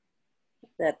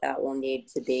that will need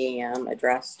to be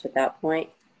addressed at that point.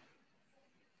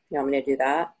 You want me to do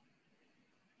that?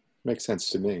 Makes sense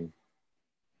to me.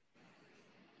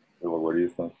 Well, what do you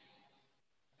think?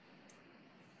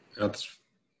 That's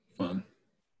fun.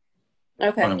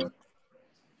 Okay. Fun.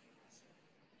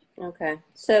 Okay.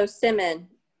 So Simon,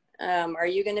 are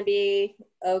you going to be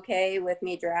okay with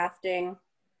me drafting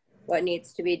what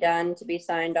needs to be done to be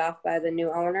signed off by the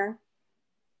new owner?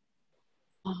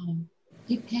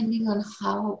 Depending on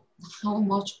how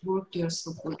much work they're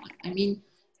supposed. I mean,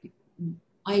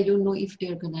 I don't know if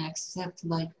they're gonna accept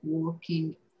like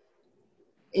working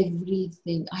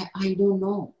everything. I don't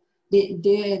know.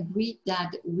 They agreed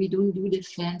that we don't do the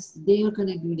fence. They are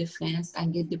gonna do the fence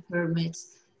and get the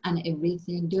permits and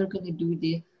everything. They're gonna do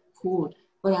the pool.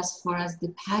 But as far as the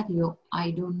patio,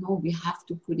 I don't know. We have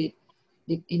to put it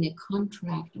in a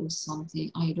contract or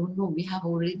something. I don't know. We have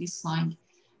already signed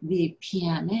the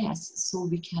PNS, so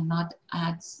we cannot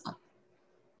add stuff.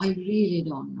 I really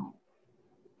don't know.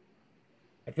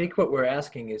 I think what we're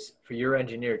asking is for your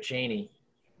engineer, Cheney,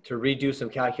 to redo some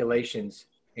calculations,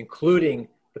 including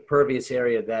the pervious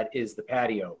area that is the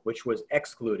patio, which was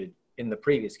excluded in the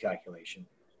previous calculation,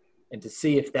 and to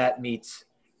see if that meets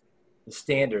the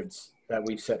standards that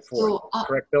we've set forth. So,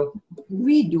 correct, Bill?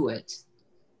 We do it.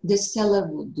 The seller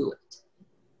will do it.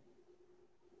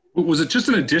 Was it just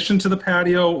an addition to the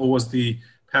patio, or was the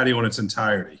patio in its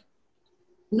entirety?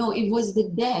 No, it was the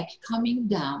deck coming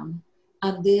down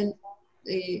and then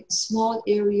a small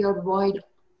area right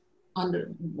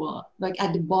under, like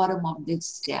at the bottom of the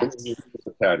steps. It was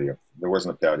a patio. There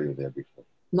wasn't a patio there before.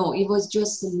 No, it was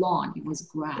just a lawn. It was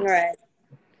grass. Right.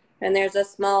 And there's a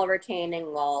small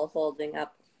retaining wall holding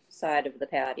up side of the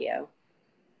patio.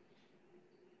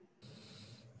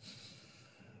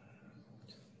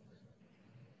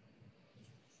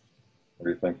 What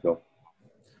do you think, Bill?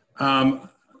 I'm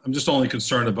just only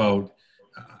concerned about,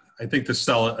 I think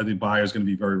the buyer is going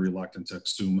to be very reluctant to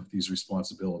assume these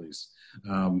responsibilities.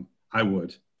 I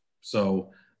would.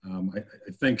 So I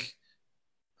think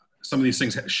some of these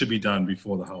things should be done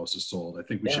before the house is sold. I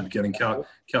think we should be getting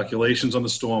calculations on the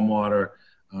stormwater.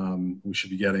 We should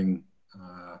be getting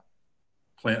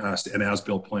an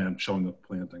as-built plan showing the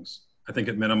plantings. I think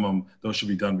at minimum, those should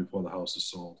be done before the house is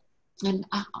sold. And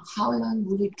how long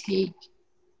will it take?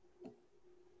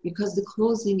 Because the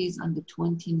closing is on the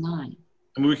 29th.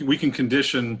 I mean, we can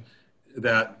condition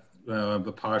that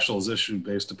the partial is issued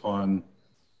based upon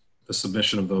the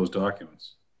submission of those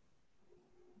documents.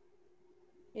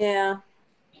 Yeah.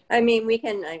 I mean,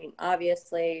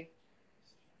 obviously,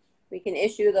 we can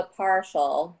issue the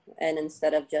partial, and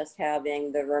instead of just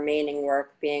having the remaining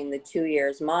work being the 2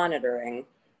 years monitoring,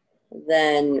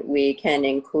 then we can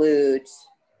include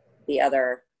the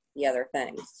other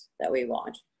things that we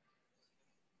want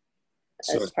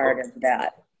as part of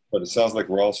that. But it sounds like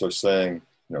we're also saying,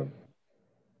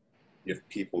 if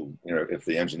people, if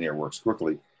the engineer works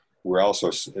quickly, it also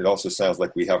sounds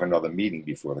like we have another meeting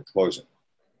before the closing.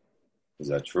 Is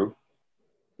that true?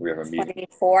 We have a meeting.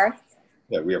 24th?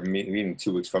 Yeah, we have a meeting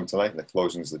 2 weeks from tonight, and the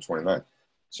closing is the 29th.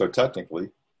 So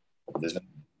technically,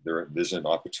 there's an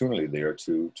opportunity there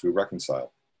to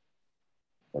reconcile.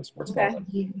 That's what's going on.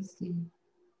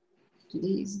 Today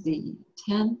is the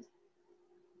 10th.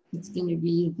 It's going to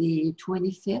be the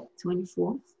 25th,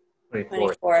 24th?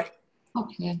 24th.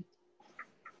 Okay.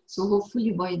 So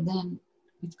hopefully by then,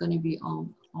 it's going to be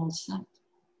all set.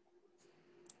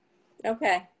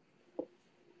 Okay.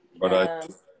 But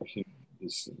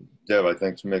Deb, I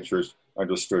think to make sure it's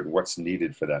understood what's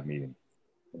needed for that meeting.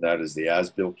 And that is the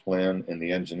as-built plan and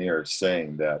the engineer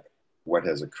saying that what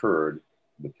has occurred,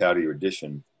 the patio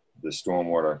addition, the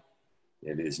stormwater,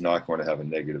 it is not going to have a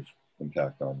negative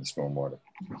impact on the stormwater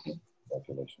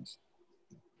calculations.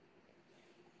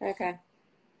 Okay.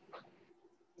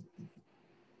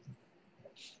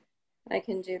 I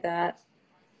can do that.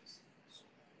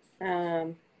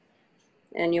 And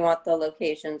you want the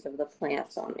locations of the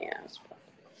plants on the as-built.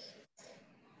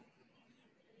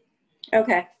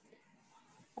 Okay.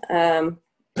 I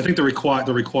think the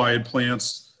required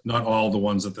plants, not all the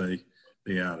ones that they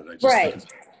added. I just right. think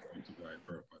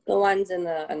the ones in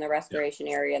the restoration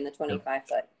area in the 25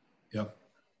 foot. Yep.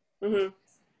 Mm-hmm.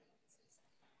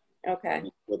 Okay.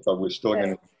 But we're still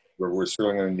going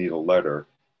to need a letter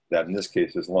that, in this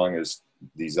case, as long as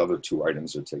these other 2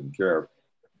 items are taken care of,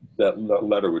 that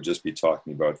letter would just be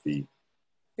talking about the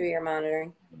 2-year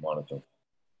monitoring. Monitoring.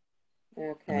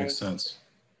 Okay. That makes sense.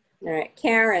 All right,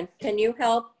 Karen, can you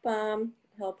help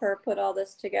her put all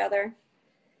this together?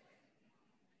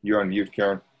 You're on mute,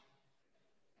 Karen.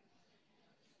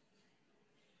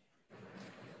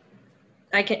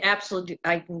 I can absolutely,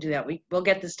 I can do that. We'll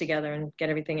get this together and get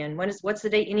everything in. What's the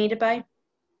date you need it by?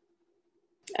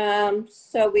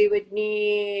 So we would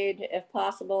need, if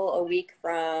possible, a week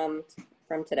from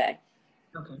today.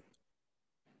 Okay.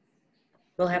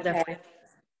 We'll have that for you.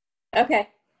 Okay.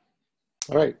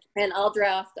 All right. And I'll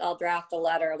draft a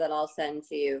letter that I'll send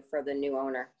to you for the new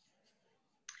owner.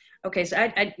 Okay, so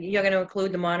you're going to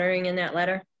include the monitoring in that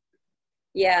letter?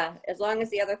 Yeah, as long as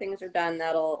the other things are done,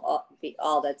 that'll be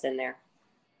all that's in there.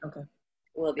 Okay.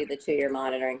 Will be the 2-year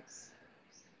monitoring.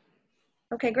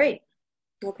 Okay, great.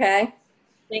 Okay.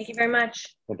 Thank you very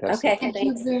much. Fantastic. Okay. Thank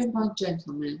Thanks. you very much,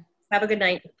 gentlemen. Have a good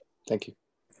night. Thank you.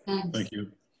 Thanks. Thank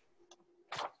you.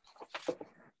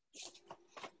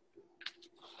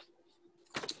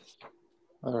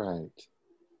 All right.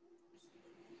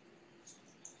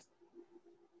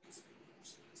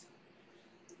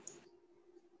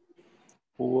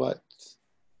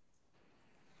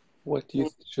 What do you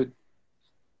should,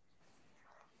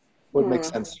 what makes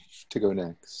sense to go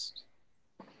next?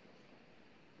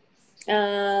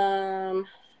 I'm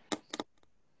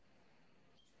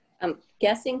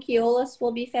guessing Keolis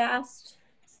will be fast.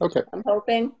 Okay. I'm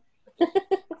hoping.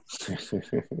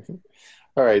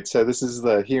 All right, so this is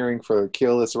the hearing for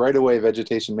Keolis right-of-way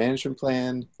vegetation management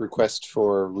plan, request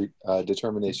for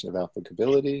determination of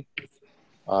applicability.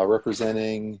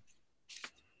 Representing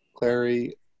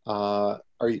Clary, are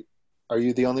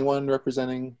you the only one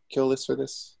representing Keolis for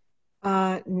this?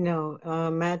 No,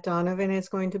 Matt Donovan is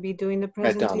going to be doing the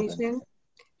Matt Donovan. presentation,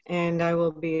 and I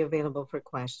will be available for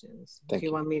questions. Thank Do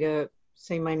you you. want me to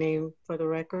say my name for the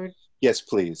record? Yes,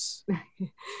 please.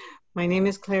 My name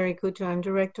is Clary Cucho. I'm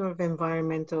Director of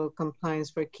Environmental Compliance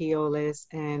for Keolis,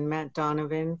 and Matt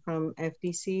Donovan from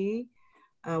FDC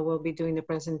will be doing the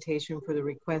presentation for the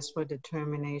request for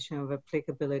determination of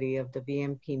applicability of the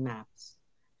VMP maps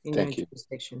in your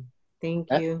jurisdiction. Thank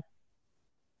you.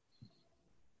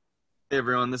 Hey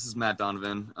everyone, this is Matt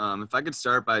Donovan. If I could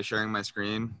start by sharing my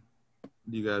screen.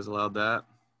 Do you guys allow that?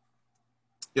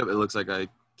 Yep, it looks like I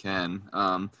can.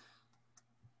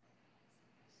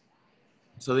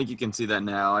 So I think you can see that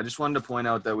now. I just wanted to point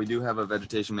out that we do have a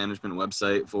vegetation management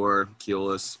website for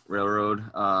Keolis Railroad.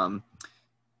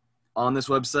 On this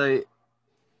website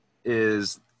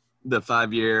is the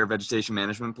 5-year vegetation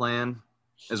management plan,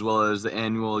 as well as the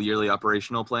annual yearly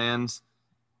operational plans.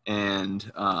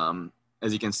 And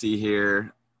as you can see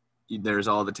here, there's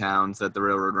all the towns that the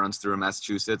railroad runs through in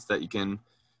Massachusetts that you can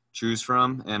choose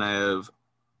from. And I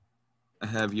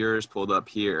have yours pulled up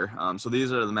here. So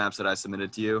these are the maps that I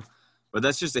submitted to you. But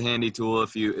that's just a handy tool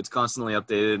it's constantly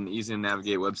updated and easy to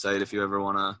navigate website if you ever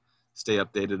want to stay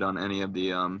updated on any of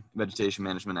the vegetation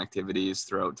management activities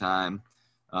throughout time.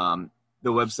 The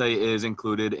website is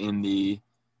included in the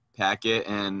packet,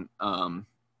 and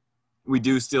we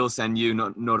do still send you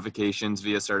notifications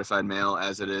via certified mail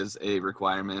as it is a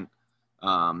requirement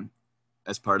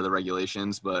as part of the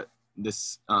regulations. But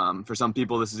this, for some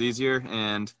people, this is easier,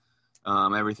 and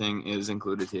everything is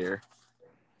included here.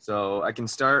 So I can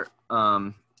start.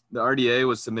 The RDA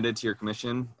was submitted to your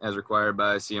commission as required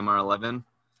by CMR 11,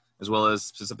 as well as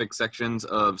specific sections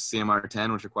of CMR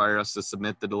 10, which require us to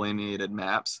submit the delineated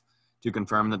maps to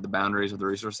confirm that the boundaries of the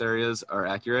resource areas are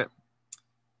accurate.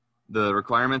 The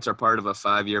requirements are part of a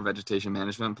 5-year vegetation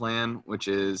management plan, which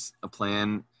is a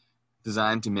plan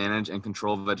designed to manage and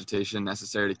control vegetation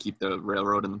necessary to keep the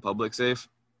railroad and the public safe.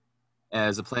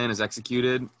 As the plan is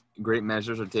executed, great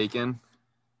measures are taken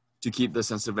to keep the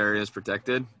sensitive areas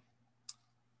protected.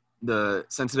 The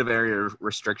sensitive area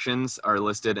restrictions are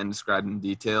listed and described in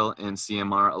detail in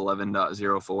CMR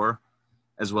 11.04,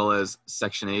 as well as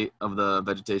Section 8 of the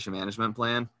Vegetation Management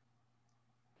Plan.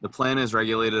 The plan is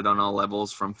regulated on all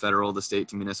levels from federal to state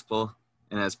to municipal,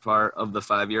 and as part of the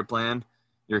 5-year plan,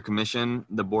 your commission,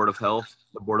 the Board of Health,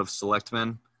 the Board of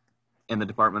Selectmen, and the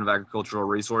Department of Agricultural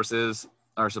Resources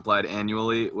are supplied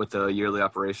annually with a yearly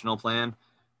operational plan,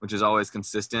 which is always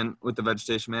consistent with the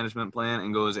vegetation management plan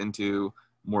and goes into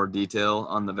more detail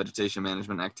on the vegetation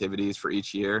management activities for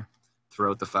each year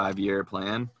throughout the 5-year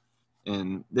plan.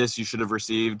 And this you should have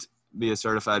received via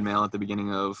certified mail at the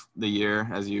beginning of the year,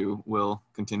 as you will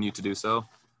continue to do so.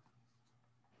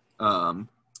 The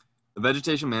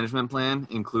vegetation management plan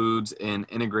includes an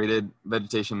integrated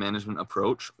vegetation management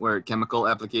approach where chemical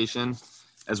application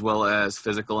as well as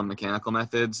physical and mechanical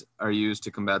methods are used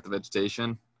to combat the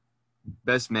vegetation.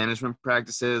 Best management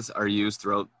practices are used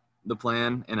throughout the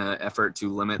plan in an effort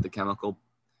to limit the chemical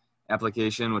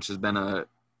application, which has been an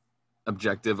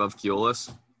objective of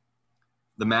Keolis.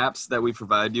 The maps that we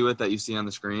provide you with that you see on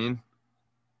the screen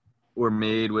were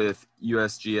made with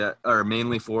USGS, or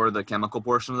mainly for the chemical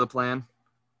portion of the plan.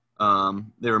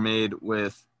 They were made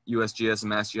with USGS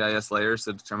and MassGIS layers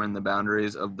to determine the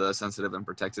boundaries of the sensitive and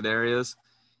protected areas.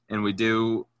 And we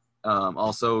do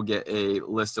also get a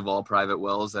list of all private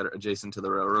wells that are adjacent to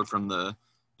the railroad from the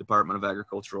Department of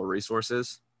Agricultural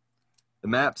Resources. The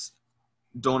maps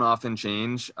don't often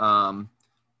change.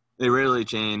 They rarely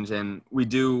change, and we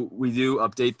do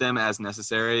update them as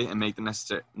necessary and make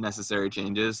the necessary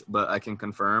changes. But I can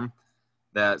confirm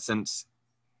that since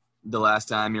the last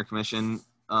time your commission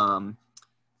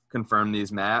confirmed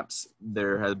these maps,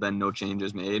 there have been no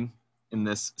changes made in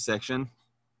this section.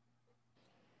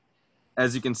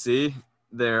 As you can see,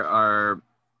 there are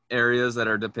areas that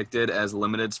are depicted as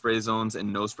limited spray zones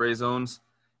and no spray zones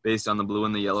based on the blue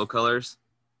and the yellow colors.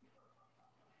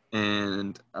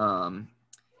 And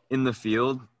in the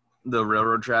field, the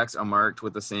railroad tracks are marked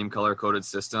with the same color-coded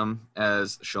system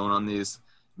as shown on these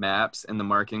maps, and the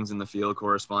markings in the field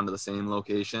correspond to the same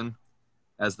location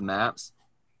as the maps.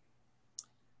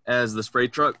 As the spray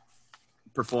truck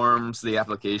performs the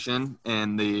application,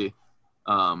 and the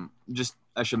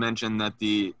I should mention that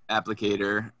the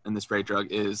applicator in the spray truck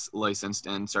is licensed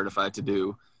and certified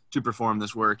to perform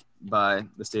this work by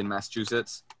the state of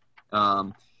Massachusetts.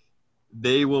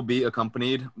 They will be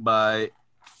accompanied by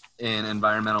an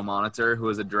environmental monitor who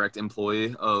is a direct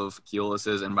employee of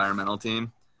Keolis's environmental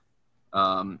team.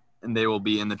 And they will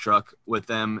be in the truck with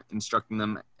them, instructing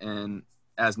them and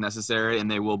as necessary, and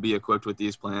they will be equipped with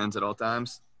these plans at all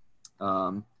times.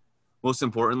 Most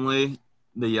importantly,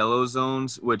 the yellow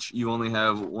zones, which you only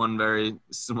have one very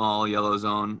small yellow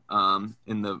zone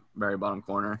in the very bottom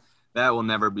corner, that will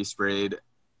never be sprayed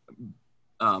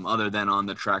other than on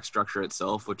the track structure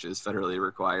itself, which is federally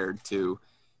required to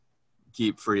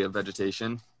keep free of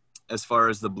vegetation. As far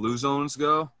as the blue zones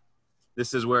go,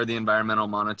 this is where the environmental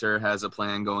monitor has a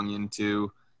plan going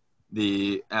into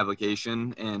the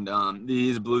application, and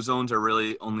these blue zones are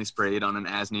really only sprayed on an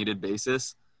as-needed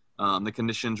basis. The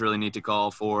conditions really need to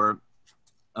call for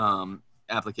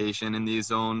application in these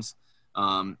zones.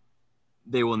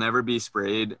 They will never be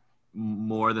sprayed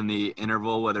more than the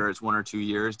interval, whether it's 1 or 2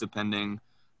 years, depending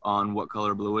on what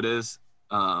color blue it is.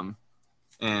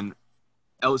 And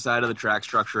outside of the track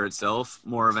structure itself,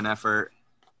 more of an effort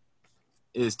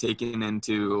is taken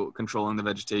into controlling the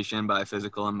vegetation by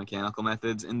physical and mechanical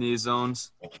methods in these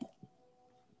zones.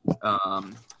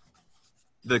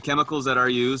 The chemicals that are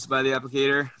used by the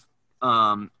applicator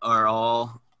are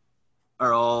all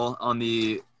on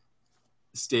the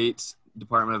state's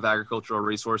Department of Agricultural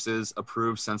Resources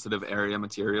approved sensitive area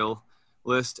material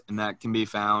list, and that can be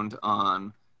found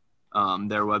on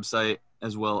their website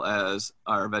as well as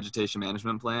our vegetation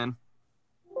management plan.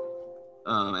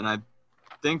 And I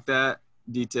think that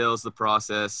details the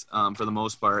process for the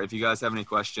most part. If you guys have any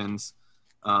questions,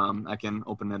 I can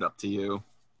open it up to you.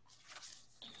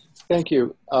 Thank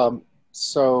you.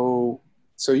 So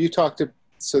you talked to,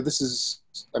 so this is,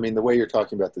 I mean, the way you're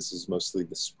talking about this is mostly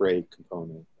the spray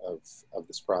component of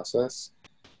this process,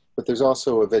 but there's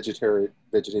also a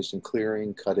vegetation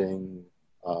clearing, cutting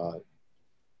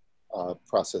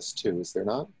process too, is there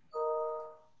not?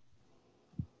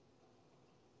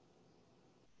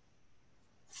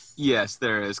 Yes,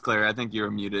 there is. Claire, I think you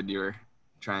were muted. You were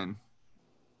trying.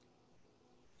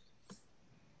 Do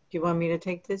you want me to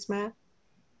take this, Matt?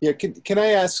 Yeah, can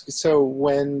I ask, so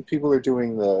when people are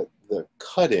doing the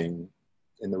cutting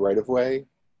in the right-of-way,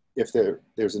 if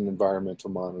there's an environmental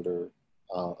monitor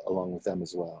along with them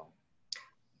as well?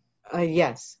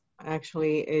 Yes,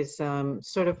 actually is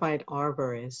certified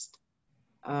arborist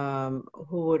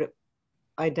who would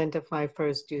identify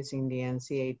first using the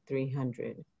NC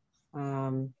 8300.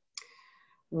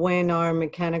 When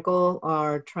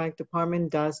our track department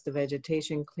does the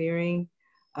vegetation clearing,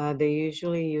 they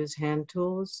usually use hand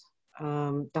tools.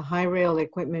 The high rail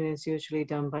equipment is usually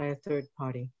done by a third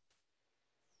party.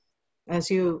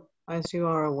 As you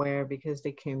are aware, because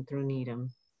they came through Needham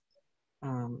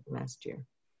last year.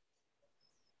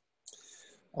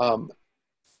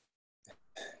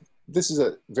 This is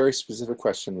a very specific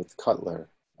question with Cutler,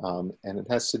 and it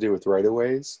has to do with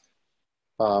right-of-ways.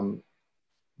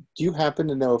 Do you happen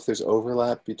to know if there's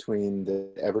overlap between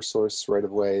the Eversource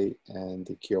right-of-way and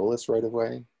the Keolis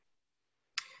right-of-way?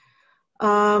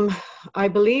 I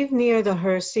believe near the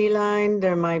Hersey line,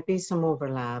 there might be some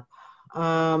overlap.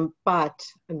 But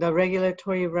the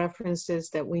regulatory references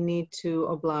that we need to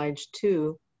oblige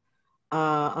to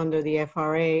under the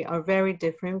FRA are very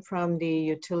different from the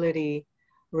utility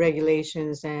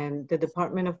regulations and the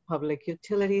Department of Public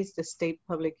Utilities, the state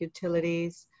public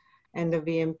utilities, and the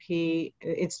VMP.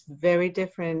 It's very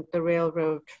different, the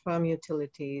railroad from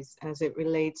utilities as it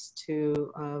relates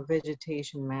to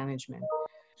vegetation management,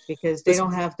 because they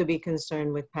don't have to be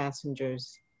concerned with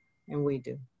passengers, and we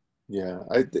do. Yeah,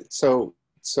 so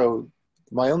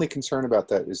my only concern about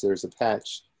that is there's a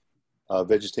patch of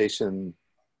vegetation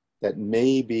that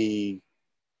may be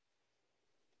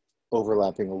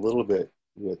overlapping a little bit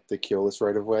with the Keolis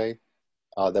right-of-way.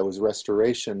 That was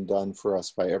restoration done for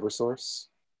us by Eversource.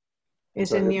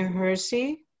 Is it near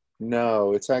Hersey?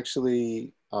 No, it's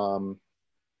actually,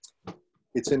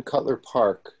 it's in Cutler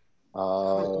Park.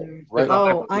 Right.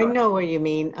 Oh, I know where you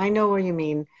mean. I know where you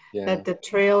mean. Yeah. That the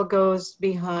trail goes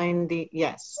behind the,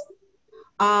 yes.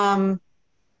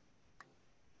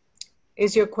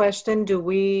 Is your question, do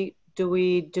we do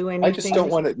anything? I just don't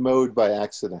want it mowed by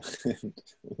accident.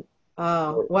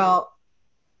 Oh, well,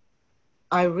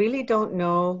 I really don't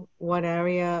know what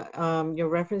area you're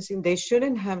referencing. They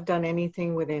shouldn't have done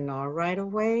anything within our right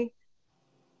of way.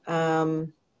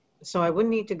 So I wouldn't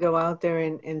need to go out there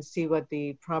and see what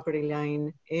the property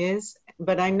line is,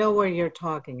 but I know where you're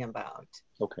talking about.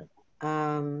 Okay.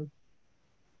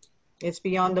 It's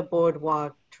beyond the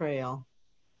boardwalk trail.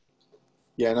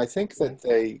 Yeah, and I think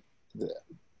that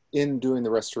in doing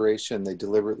the restoration, they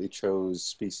deliberately chose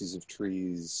species of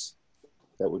trees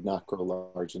that would not grow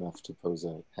large enough to pose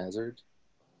a hazard.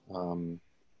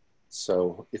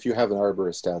 So if you have an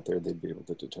arborist out there, they'd be able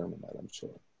to determine that, I'm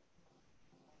sure.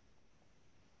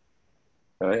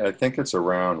 I think it's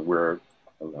around where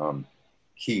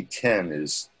key 10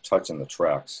 is touching the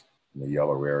tracks in the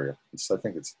yellow area. I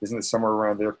think isn't it somewhere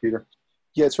around there, Peter?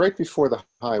 Yeah, it's right before the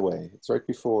highway. It's right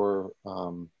before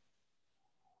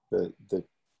the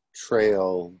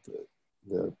trail,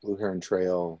 the Blue Heron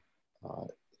Trail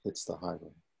hits the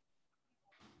highway.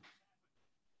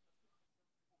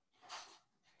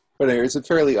 But anyway, it's a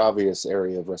fairly obvious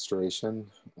area of restoration.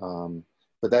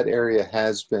 But that area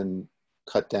has been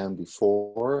cut down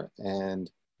before, and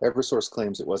Eversource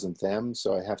claims it wasn't them,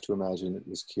 so I have to imagine it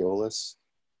was Keolis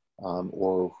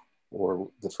or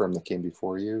the firm that came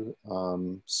before you.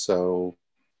 So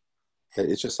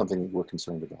it's just something we're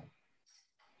concerned about.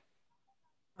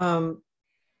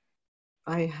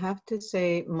 I have to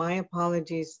say my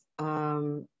apologies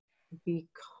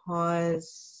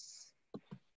because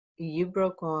you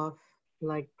broke off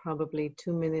like probably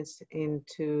 2 minutes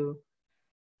into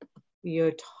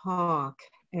your talk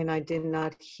and I did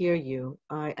not hear you.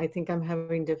 I think I'm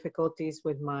having difficulties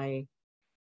with my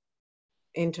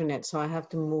internet, so I have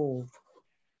to move.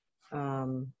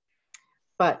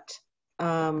 But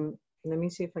let me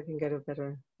see if I can get a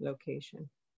better location.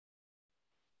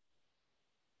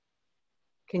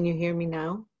 Can you hear me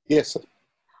now? Yes.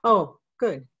 Oh,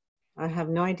 good. I have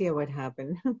no idea what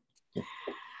happened.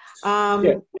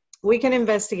 Yeah. We can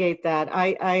investigate that.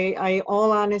 I,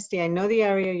 all honesty, I know the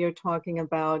area you're talking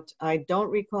about. I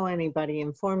don't recall anybody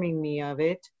informing me of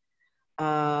it.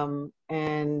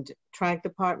 And track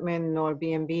department nor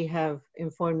BMB have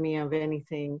informed me of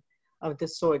anything of the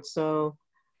sort. So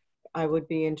I would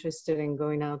be interested in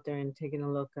going out there and taking a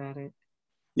look at it.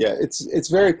 Yeah, it's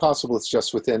very possible it's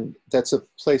just within, that's a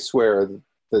place where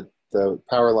the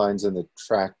power lines and the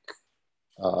track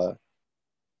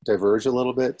diverge a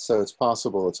little bit. So it's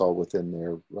possible it's all within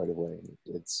there right away.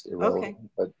 It's irrelevant,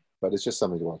 okay. But it's just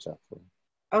something to watch out for.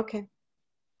 Okay.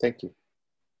 Thank you.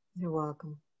 You're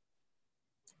welcome.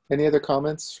 Any other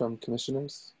comments from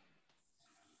commissioners?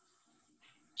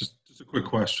 Just a quick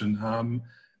question.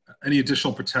 Any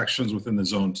additional protections within the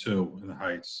zone 2 in the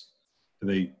heights? Do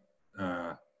they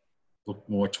look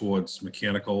more towards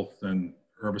mechanical than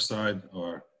herbicide,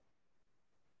 or?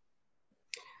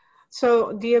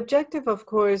 So the objective, of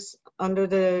course, under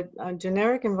the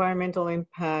generic environmental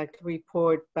impact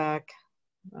report back,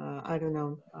 I don't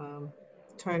know,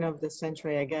 turn of the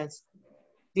century, I guess.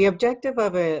 The objective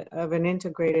of an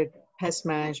integrated pest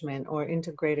management or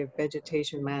integrated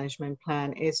vegetation management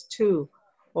plan is to,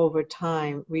 over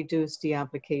time, reduce the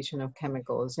application of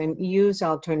chemicals and use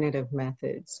alternative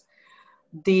methods.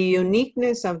 The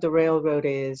uniqueness of the railroad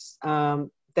is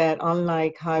that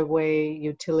unlike highway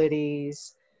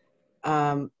utilities,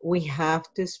 we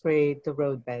have to spray the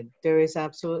roadbed. There is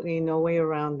absolutely no way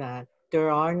around that.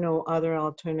 There are no other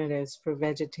alternatives for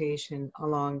vegetation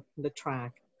along the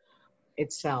track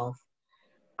itself.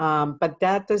 But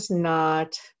that does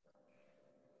not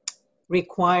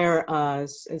require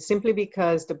us, simply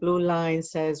because the blue line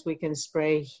says we can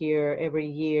spray here every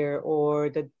year, or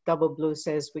the double blue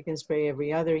says we can spray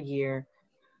every other year.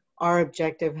 Our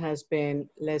objective has been,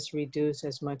 let's reduce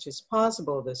as much as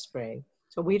possible the spray.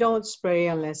 So we don't spray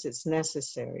unless it's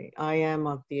necessary. I am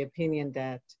of the opinion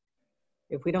that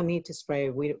if we don't need to spray,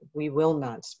 we will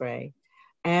not spray.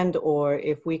 And or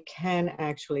if we can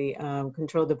actually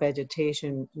control the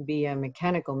vegetation via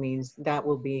mechanical means, that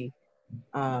will be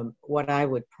what I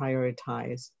would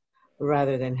prioritize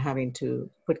rather than having to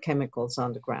put chemicals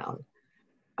on the ground.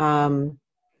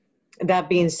 That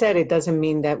being said, it doesn't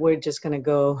mean that we're just going to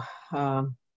go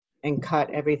and cut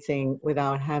everything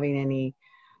without having any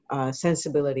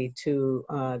sensibility to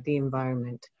the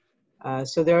environment.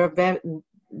 So there are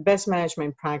best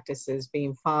management practices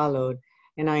being followed,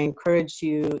 and I encourage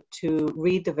you to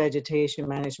read the vegetation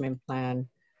management plan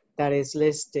that is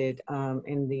listed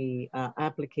in the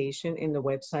application, in the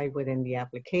website within the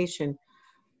application.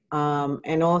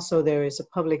 And also there is a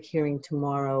public hearing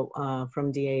tomorrow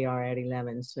from DAR at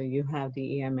 11. So you have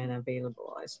the EMN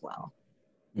available as well.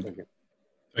 Thank you.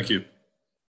 Thank you.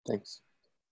 Thanks.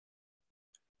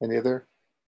 Any other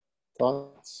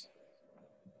thoughts?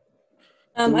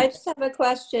 I just have a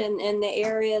question. In the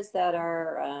areas that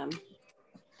are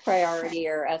priority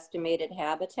or estimated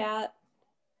habitat,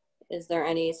 is there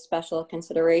any special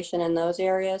consideration in those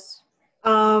areas?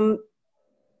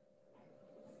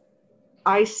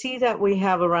 I see that we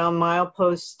have around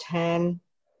milepost 10.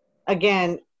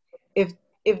 Again, if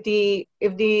the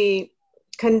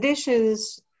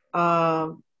conditions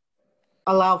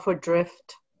allow for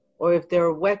drift, or if there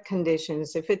are wet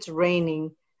conditions, if it's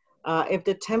raining, if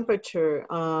the temperature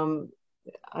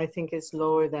I think is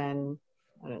lower than,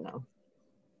 I don't know,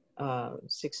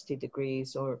 60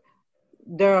 degrees, or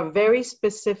there are very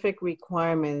specific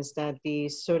requirements that the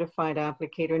certified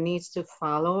applicator needs to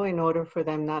follow in order for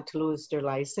them not to lose their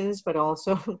license, but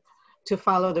also to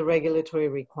follow the regulatory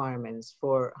requirements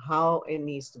for how it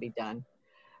needs to be done.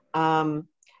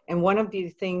 And one of the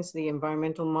things the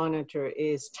environmental monitor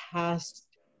is tasked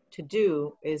to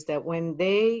do is that when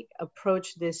they approach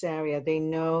this area, they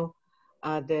know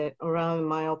that around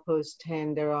milepost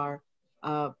 10, there are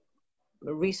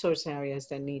resource areas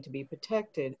that need to be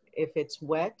protected. If it's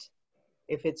wet,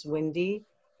 if it's windy,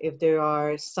 if there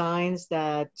are signs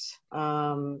that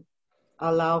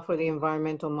allow for the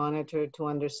environmental monitor to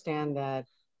understand that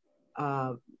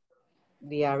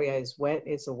the area is wet,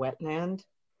 it's a wetland,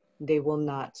 they will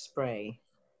not spray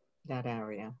that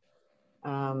area.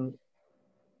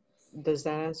 Does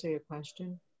that answer your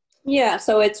question? Yeah,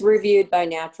 so it's reviewed by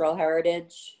Natural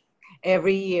Heritage?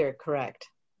 Every year, correct.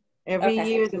 Every Okay.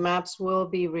 year, the maps will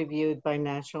be reviewed by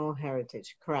National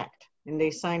Heritage, correct. And they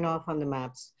sign off on the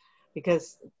maps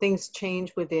because things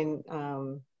change within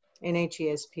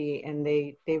NHESP, and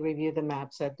they review the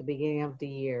maps at the beginning of the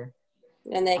year.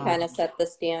 And they kind of set the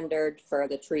standard for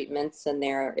the treatments in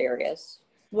their areas?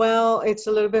 Well, it's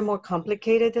a little bit more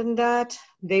complicated than that.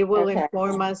 They will Okay.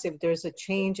 inform us if there's a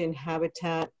change in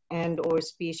habitat and or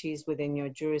species within your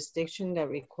jurisdiction that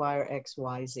require X,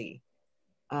 Y, Z.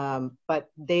 But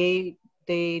they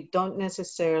don't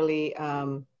necessarily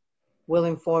will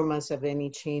inform us of any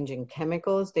change in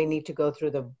chemicals. They need to go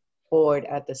through the board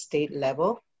at the state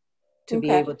level to be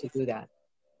able to do that.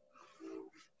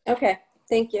 Okay,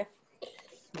 thank you.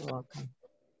 You're welcome.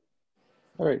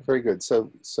 All right, very good.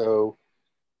 So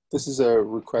this is a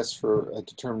request for a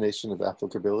determination of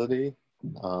applicability.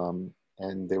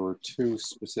 And there were two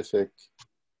specific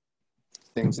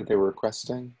things that they were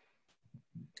requesting.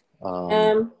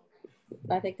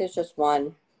 I think there's just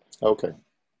one. Okay.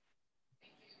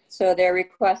 So they're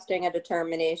requesting a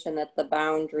determination that the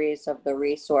boundaries of the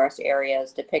resource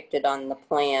areas depicted on the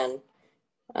plan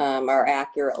are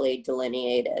accurately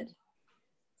delineated.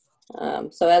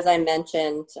 So as I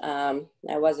mentioned,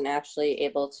 I wasn't actually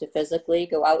able to physically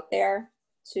go out there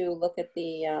to look at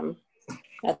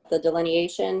the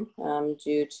delineation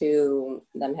due to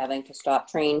them having to stop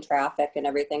train traffic and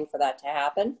everything for that to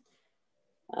happen.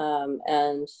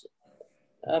 And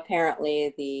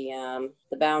apparently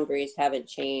the boundaries haven't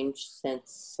changed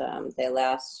since they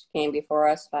last came before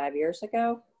us 5 years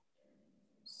ago.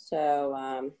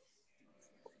 So,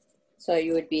 so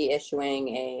you would be issuing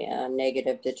a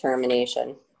negative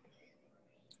determination.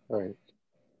 All right.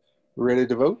 Ready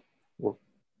to vote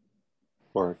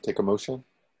or take a motion?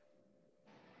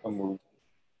 I'll move.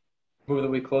 Move that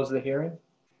we close the hearing?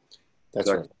 That's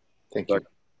Second. right. Thank you.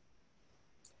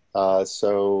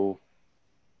 So,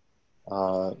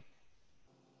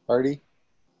 Artie?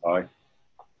 Aye.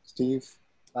 Steve?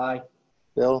 Aye.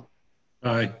 Bill?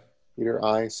 Aye. Peter?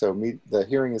 Aye. So the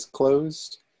hearing is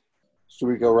closed. Should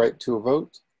we go right to a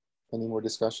vote? Any more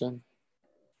discussion?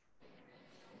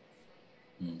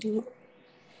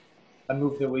 I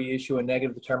move that we issue a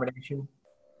negative determination.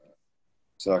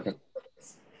 Second.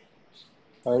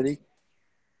 Artie?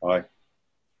 Aye.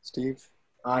 Steve?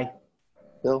 Aye.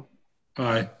 Bill?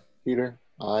 Aye. Peter?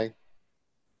 Aye.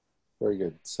 Very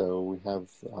good. So we have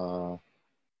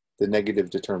the negative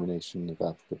determination of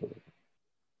applicability.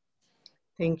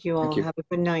 Thank you all. Thank you. Have a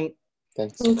good night.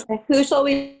 Thanks. Okay. Who shall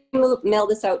we mail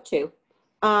this out to?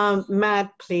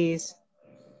 Matt, please.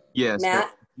 Yes.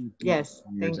 Matt? Yes,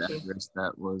 thank you. Address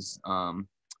that was on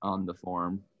the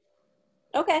form.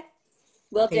 Okay,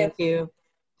 will do. Thank you.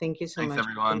 Thank you so Thanks, much.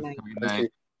 everyone. Good night. Have a good Thank night.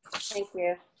 you. Thank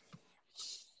you.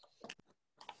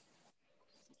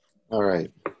 All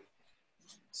right.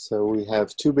 So we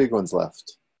have two big ones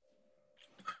left.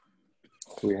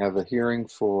 We have a hearing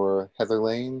for Heather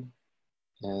Lane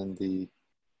and the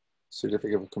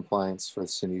certificate of compliance for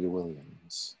Sunita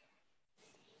Williams?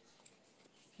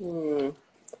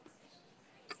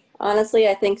 Honestly,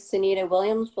 I think Sunita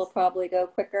Williams will probably go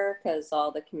quicker because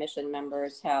all the commission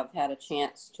members have had a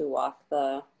chance to walk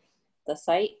the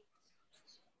site.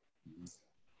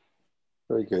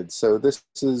 Very good. So this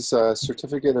is a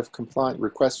certificate of compliance,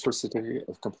 request for certificate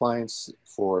of compliance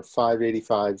for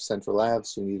 585 Central Ave,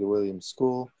 Sunita Williams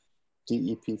School,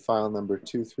 DEP file number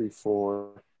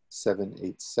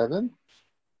 234787.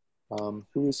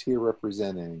 Who is here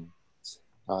representing?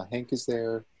 Hank is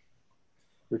there.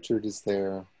 Richard is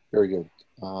there. Very good.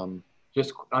 I'm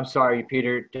sorry,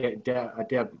 Peter,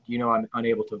 Deb, you know I'm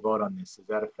unable to vote on this. Does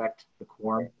that affect the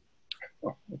quorum?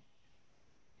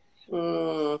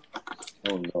 Oh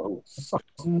no.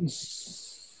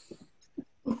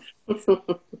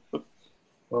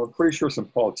 Well, I'm pretty sure some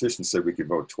politicians said we could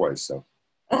vote twice, so.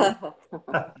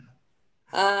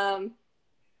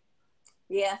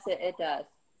 Yes, it does.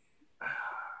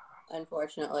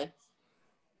 Unfortunately.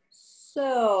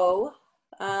 So,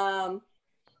 when's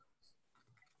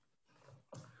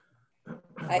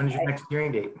your next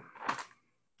hearing date?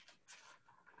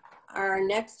 Our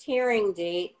next hearing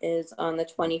date is on the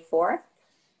 24th.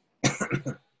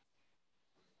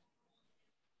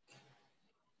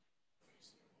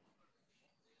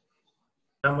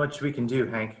 Not much we can do,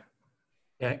 Hank.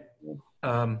 Yeah.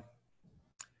 Are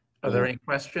there any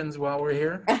questions while we're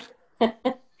here?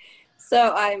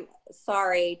 So I'm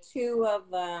sorry, two of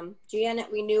Janet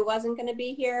we knew wasn't going to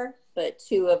be here, but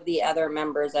two of the other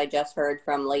members I just heard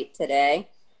from late today.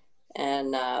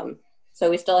 And so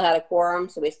we still had a quorum,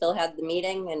 so we still had the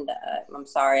meeting, and I'm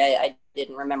sorry, I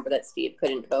didn't remember that Steve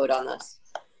couldn't vote on this.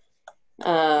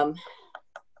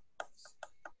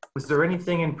 Was there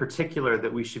anything in particular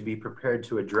that we should be prepared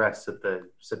to address at the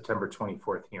September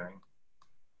 24th hearing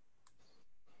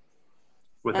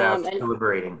without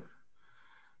deliberating?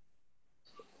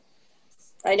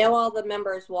 I know all the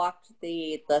members walked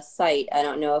the site. I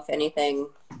don't know if anything,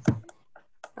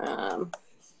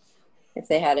 if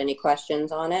they had any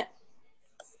questions on it.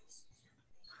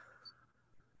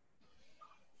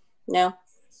 No?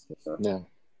 No.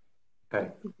 Okay.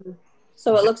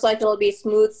 So it looks like it'll be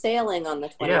smooth sailing on the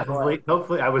 24th. Yeah,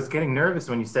 hopefully. I was getting nervous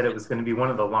when you said it was going to be one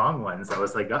of the long ones. I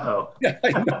was like, uh-oh. Yeah,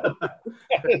 I know. I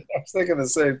was thinking the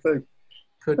same thing.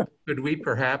 Could we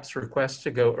perhaps request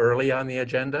to go early on the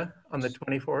agenda on the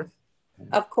 24th?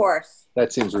 Of course.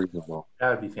 That seems reasonable. That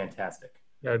would be fantastic.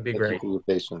 That would be great. Thank you for your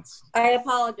patience. I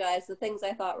apologize. The things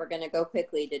I thought were going to go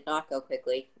quickly did not go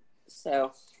quickly.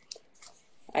 So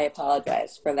I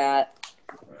apologize for that.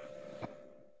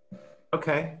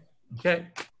 Okay. Okay.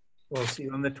 We'll see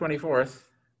you on the 24th.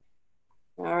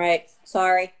 All right.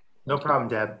 Sorry. No problem,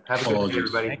 Deb. Have a good day,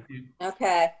 everybody. Thank you.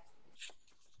 Okay.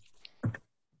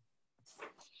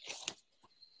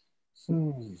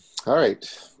 All right.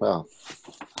 Well,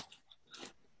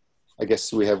 I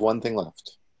guess we have one thing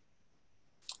left.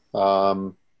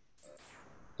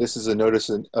 This is a notice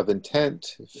of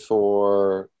intent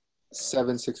for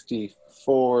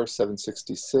 764,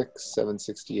 766,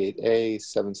 768A,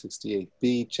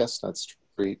 768B, Chestnut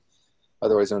Street,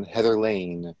 otherwise known Heather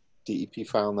Lane, DEP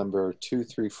file number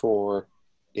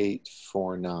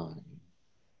 234849.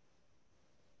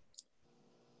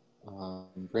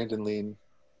 Brandon Lean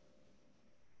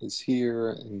is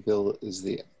here, and Bill is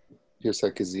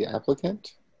Piersek is the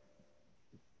applicant.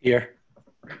 Here.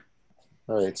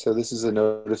 All right, so this is a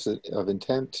notice of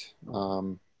intent.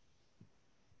 Who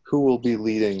will be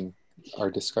leading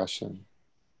our discussion?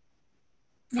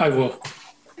 I will.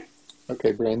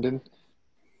 Okay, Brandon,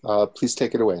 please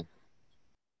take it away.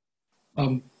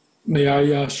 May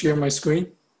I share my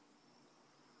screen?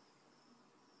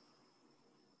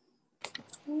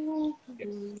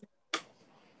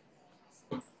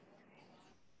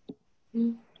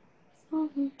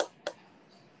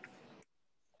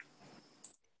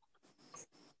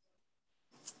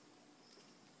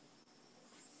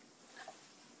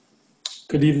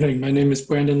 Good evening. My name is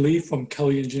Brandon Lee from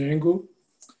Kelly Engineering Group.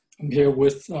 I'm here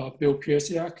with Bill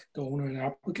Piersiak, the owner and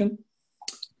applicant.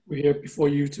 We're here before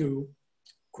you to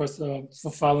request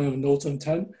for filing of a notice of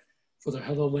intent for the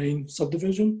Heather Lane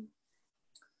subdivision.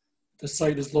 The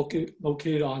site is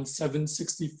located on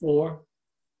 764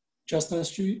 Chestnut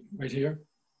Street, right here.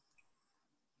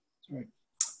 Sorry.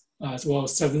 As well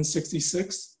as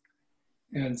 766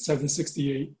 and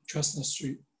 768 Chestnut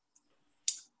Street.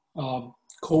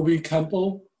 Kobe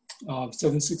Kemple,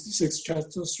 766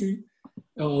 Chestnut Street,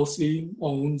 LLC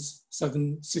owns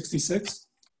 766,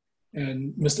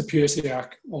 and Mr.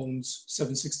 Piersiak owns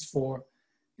 764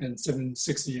 and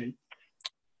 768.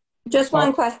 Just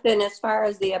one question as far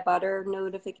as the abutter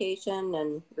notification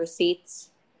and receipts.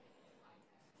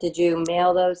 Did you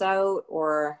mail those out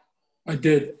or? I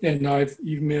did, and I've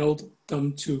emailed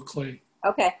them to Clay.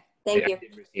 Okay, thank you. I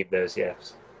did receive those,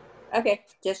 yes. Okay,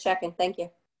 just checking. Thank you.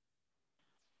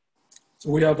 So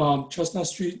we have Chestnut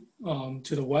Street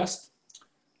to the west.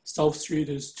 South Street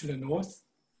is to the north,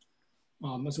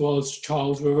 as well as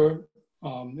Charles River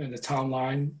and the town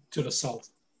line to the south.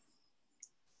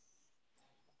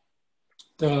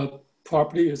 The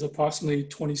property is approximately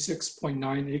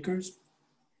 26.9 acres.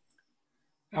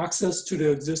 Access to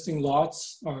the existing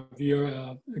lots are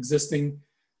via existing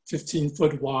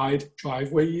 15-foot wide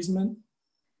driveway easement.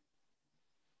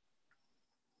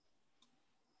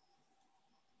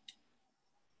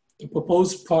 The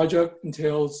proposed project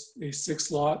entails a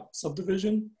 6-lot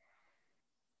subdivision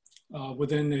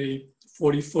within a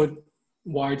 40-foot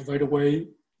wide right-of-way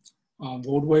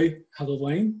roadway, Heather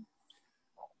Lane.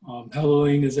 Heather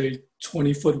Lane is a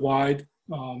 20-foot wide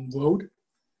road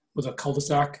with a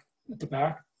cul-de-sac at the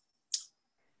back.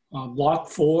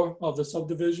 Lot 4 of the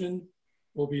subdivision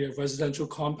will be a residential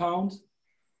compound.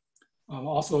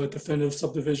 Also, a definitive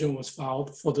subdivision was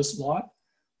filed for this lot.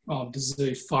 This is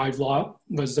a 5-lot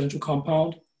residential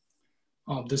compound.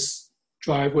 This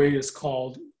driveway is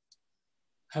called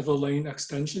Heather Lane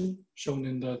Extension, shown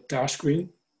in the dash green.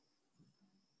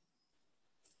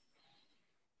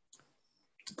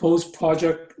 The proposed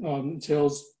project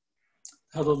entails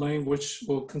Heather Lane, which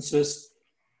will consist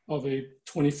of a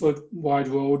 20-foot wide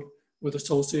road with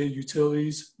associated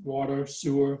utilities, water,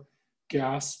 sewer,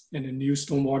 gas, and a new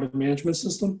stormwater management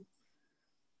system.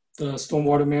 The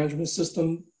stormwater management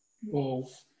system will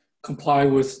comply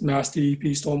with Mass DEP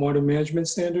stormwater management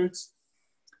standards.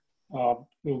 It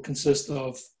will consist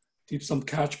of deep sump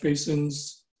catch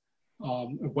basins, a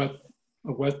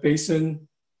wet basin,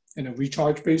 and a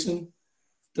recharge basin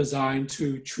designed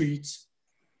to treat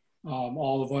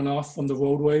all the runoff from the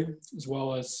roadway, as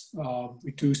well as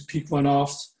reduce peak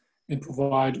runoffs and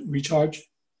provide recharge.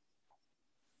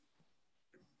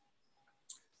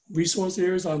 Resource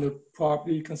areas on the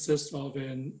property consist of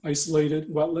an isolated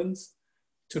wetlands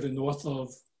to the north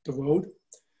of the road.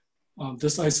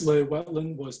 This isolated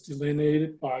wetland was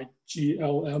delineated by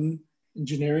GLM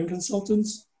engineering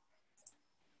consultants.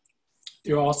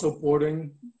 There are also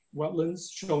bordering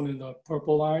wetlands shown in the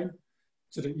purple line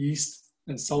to the east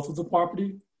and south of the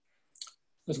property,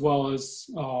 as well as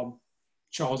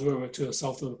Charles River to the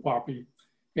south of the property,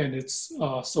 and its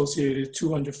associated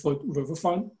 200-foot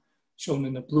riverfront shown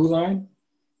in the blue line.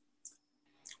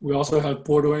 We also have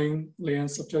bordering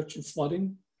land subject to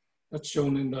flooding that's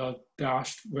shown in the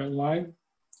dashed red line.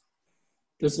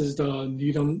 This is the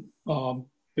Needham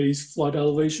base flood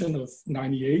elevation of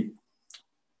 98.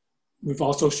 We've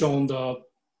also shown the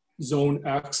Zone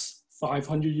X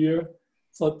 500-year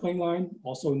floodplain line,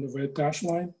 also in the red dash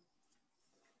line.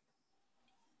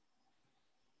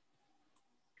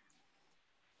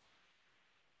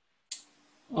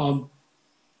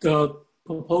 The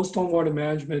proposed stormwater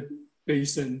management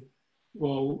basin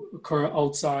will occur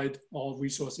outside all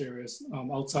resource areas,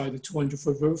 outside the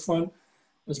 200-foot riverfront,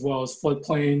 as well as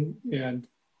floodplain and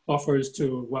buffers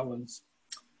to wetlands.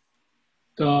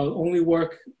 The only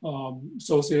work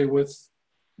associated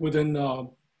within the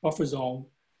buffer zone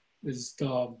is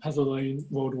the Heather Lane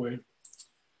roadway.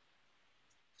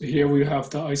 So here we have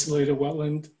the isolated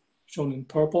wetland shown in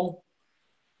purple,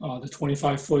 the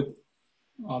 25-foot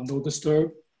no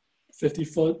disturb,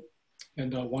 50-foot,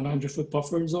 and a 100-foot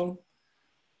buffer zone.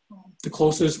 The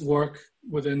closest work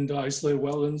within the isolated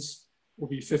wetlands will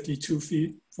be 52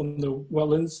 feet from the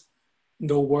wetlands.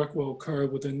 No work will occur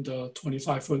within the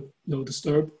 25-foot no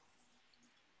disturb.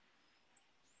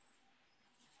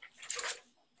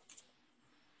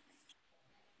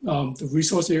 The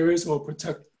resource areas will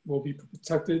be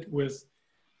protected with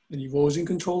an erosion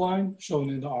control line shown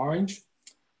in the orange.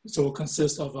 So it will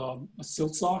consist of a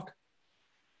silt sock,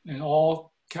 and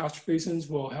all catch basins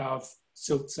will have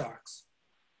silt sacks.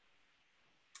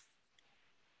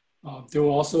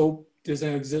 There's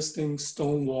an existing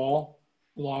stone wall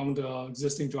along the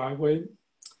existing driveway.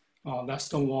 That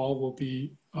stone wall will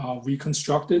be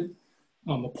reconstructed.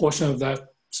 A portion of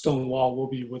that stone wall will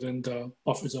be within the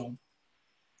buffer zone.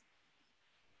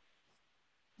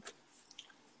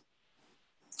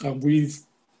 We've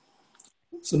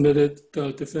submitted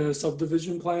the definitive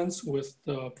subdivision plans with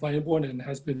the planning board and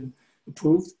has been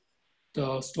approved. The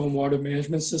stormwater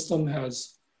management system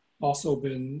has also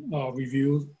been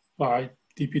reviewed by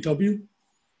DPW.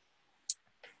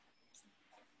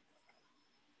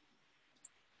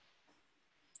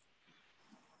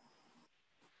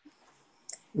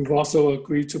 We've also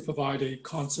agreed to provide a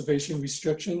conservation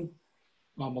restriction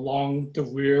along the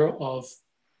rear of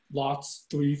lots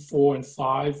 3, 4, and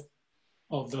 5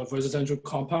 of the residential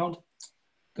compound.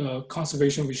 The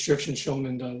conservation restriction shown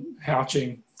in the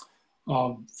hatching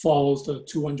follows the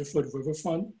 200-foot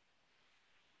riverfront.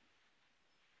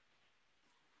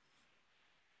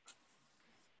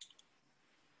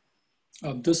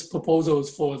 This proposal is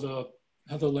for the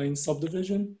Heather Lane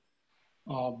subdivision.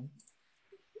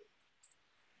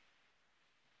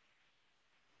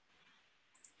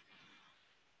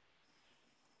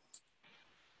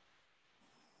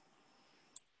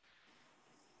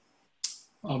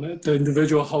 The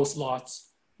individual house lots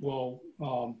will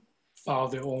file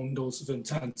their own notice of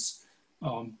intents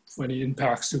for any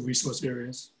impacts to resource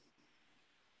areas.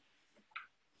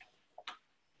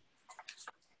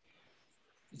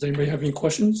 Does anybody have any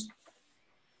questions?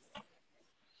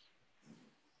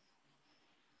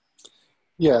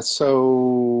 Yeah,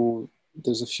 so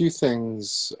there's a few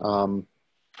things.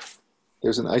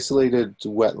 There's an isolated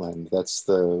wetland. That's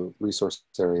the resource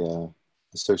area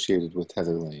associated with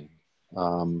Heather Lane.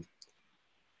 How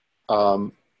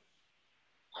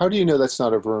do you know that's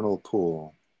not a vernal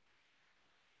pool?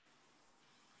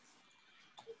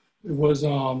 It was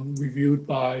reviewed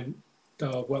by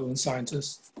the wetland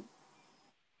scientist.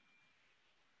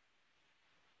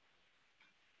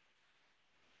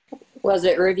 Was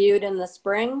it reviewed in the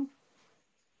spring?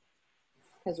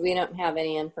 Because we don't have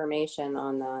any information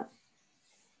on that.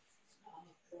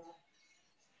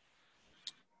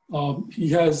 He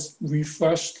has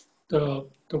refreshed the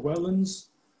wetlands.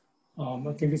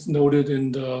 I think it's noted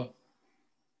in the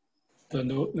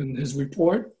note in his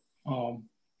report. We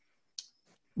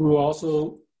were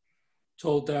also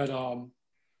told that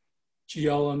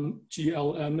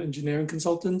GLM engineering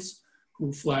consultants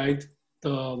who flagged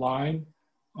the line,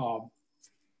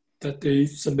 that they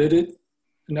submitted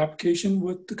an application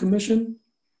with the commission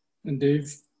and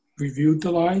they've reviewed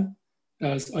the line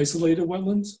as isolated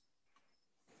wetlands.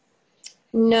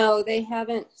 No, they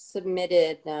haven't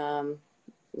submitted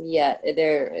yet.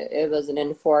 It was an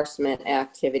enforcement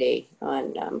activity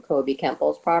on Kobe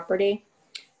Kempel's property.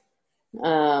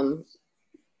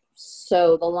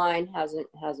 So the line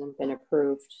hasn't been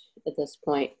approved at this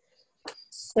point.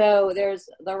 So there's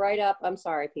the write-up. I'm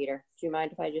sorry, Peter. Do you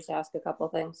mind if I just ask a couple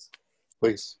things?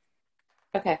 Please.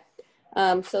 Okay.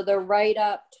 So the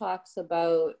write-up talks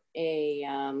about a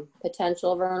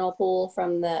potential vernal pool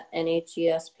from the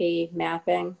NHESP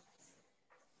mapping.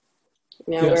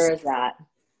 Now, Yes. where is that?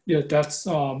 Yeah, that's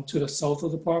to the south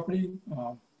of the property,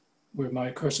 where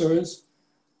my cursor is.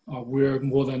 We're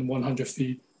more than 100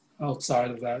 feet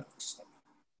outside of that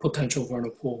potential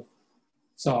vernal pool.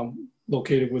 So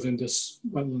located within this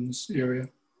wetlands area.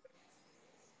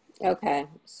 Okay,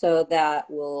 so that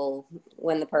will,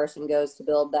 when the person goes to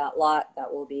build that lot,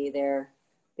 that will be their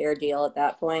deal at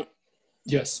that point?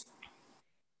 Yes.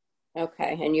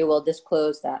 Okay, and you will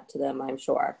disclose that to them, I'm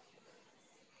sure.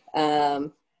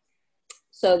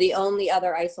 So the only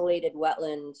other isolated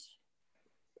wetland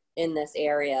in this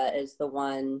area is the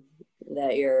one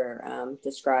that you're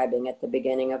describing at the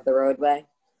beginning of the roadway?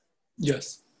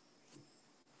 Yes.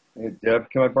 Hey, Deb,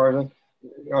 can I borrow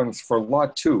that? For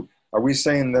lot 2, are we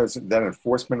saying there's that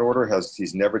enforcement order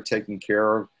he's never taken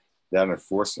care of that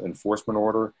enforcement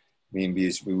order? I mean,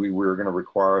 because we were going to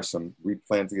require some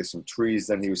replanting of some trees.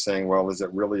 Then he was saying, well, is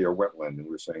it really a wetland? And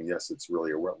we were saying, yes, it's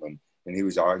really a wetland. And he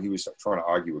was trying to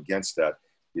argue against that,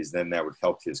 because then that would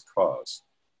help his cause.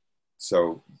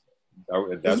 So that's what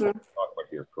we're talking about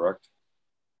here, correct?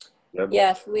 Deb?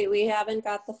 Yes, we haven't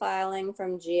got the filing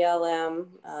from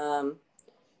GLM.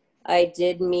 I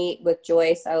did meet with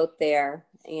Joyce out there,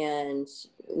 and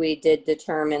we did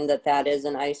determine that that is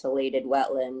an isolated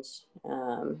wetland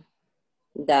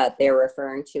that they're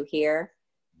referring to here,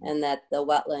 and that the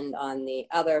wetland on the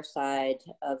other side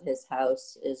of his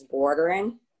house is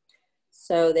bordering.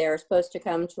 So they're supposed to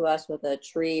come to us with a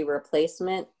tree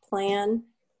replacement plan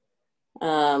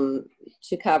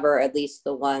to cover at least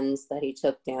the ones that he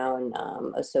took down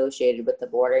associated with the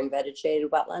bordering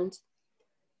vegetated wetland.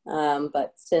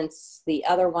 But since the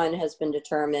other one has been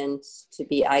determined to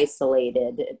be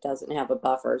isolated, it doesn't have a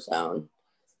buffer zone.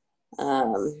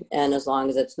 And as long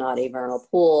as it's not a vernal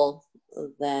pool,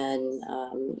 then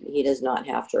he does not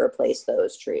have to replace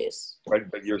those trees. Right,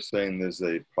 but you're saying there's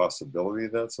a possibility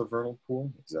that's a vernal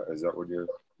pool? Is that what you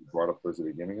brought up at the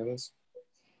beginning of this?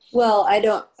 Well,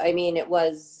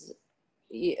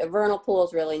 vernal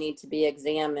pools really need to be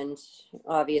examined,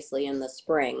 obviously, in the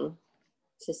spring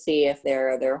to see if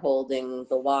they're holding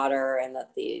the water and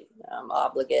that the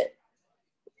obligate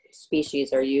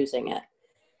species are using it.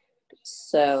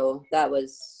 So that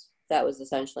was that was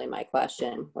essentially my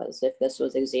question, was if this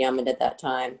was examined at that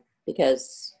time,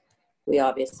 because we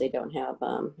obviously don't have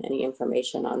any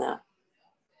information on that.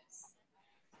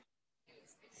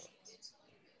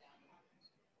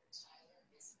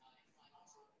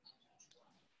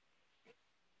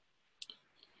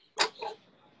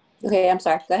 Okay, I'm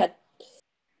sorry, go ahead.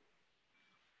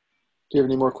 Do you have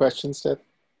any more questions, Deb?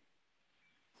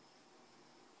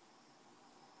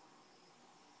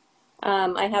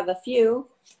 I have a few,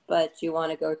 but do you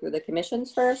want to go through the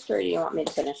commissions first, or do you want me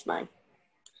to finish mine?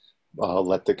 I'll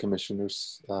let the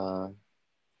commissioners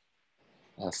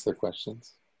ask their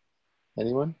questions.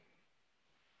 Anyone?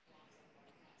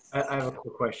 I have a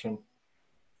quick question.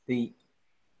 I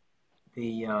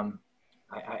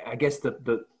guess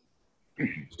the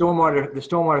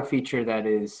stormwater feature that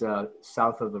is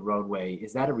south of the roadway,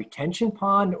 is that a retention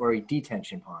pond or a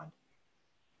detention pond?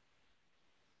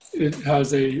 It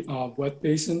has a wet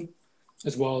basin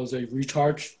as well as a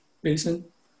recharge basin.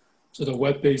 So the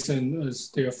wet basin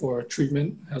is there for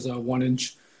treatment, has a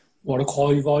 1-inch water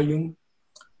quality volume.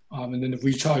 And then the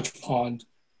recharge pond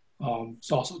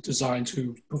is also designed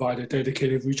to provide a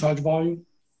dedicated recharge volume.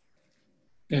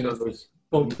 And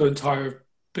both the entire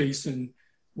basin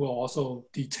will also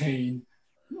detain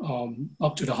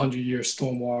up to the 100-year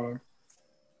stormwater.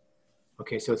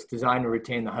 Okay, so it's designed to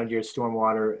retain the 100-year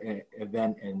stormwater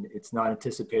event, and it's not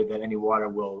anticipated that any water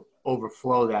will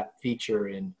overflow that feature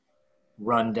and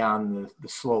run down the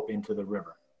slope into the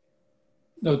river.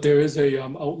 No, there is a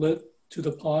outlet to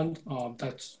the pond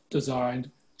that's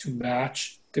designed to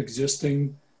match the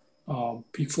existing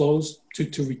peak flows,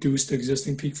 to reduce the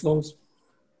existing peak flows.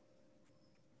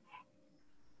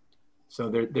 So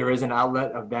there is an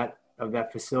outlet of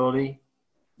that facility?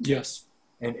 Yes.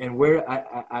 And where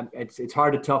it's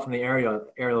hard to tell from the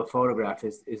aerial photograph.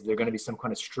 Is there going to be some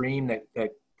kind of stream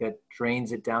that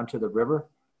drains it down to the river?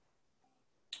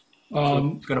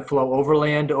 So it's going to flow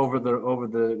overland over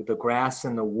the grass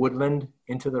and the woodland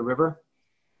into the river?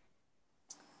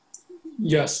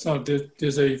 Yes,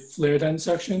 there's a flared end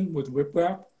section with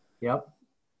riprap. Yep.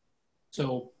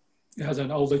 So it has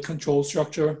an outlet control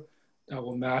structure that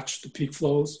will match the peak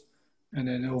flows, and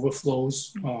then it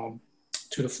overflows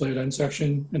to the flared end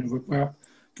section and the riprap.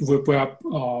 The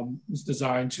riprap is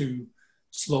designed to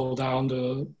slow down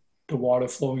the water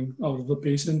flowing out of the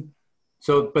basin.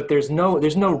 So, but there's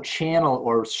no channel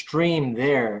or stream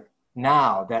there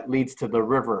now that leads to the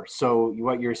river. So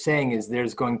what you're saying is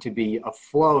there's going to be a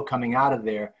flow coming out of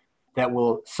there that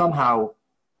will somehow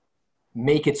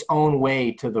make its own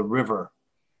way to the river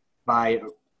by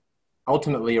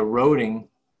ultimately eroding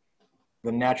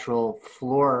the natural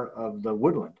floor of the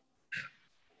woodland,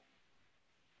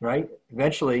 right?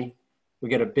 Eventually, we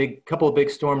get a couple of big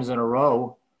storms in a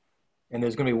row, and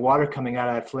there's going to be water coming out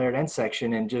of that flared end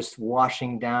section and just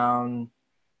washing down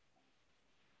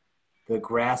the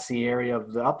grassy area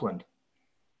of the upland,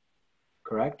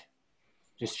 correct?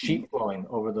 Just sheet flowing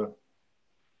over the...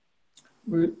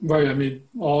 Right, I mean,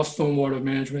 all stormwater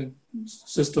management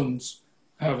systems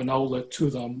have an outlet to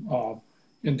them,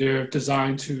 and they're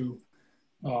designed to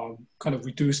kind of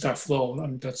reduce that flow. I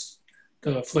mean, that's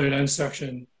the flared end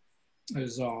section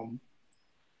is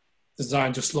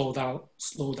designed to slow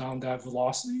down that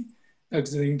velocity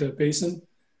exiting the basin,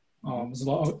 as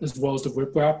well as the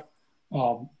riprap.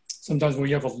 Sometimes when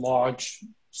you have a large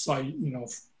site,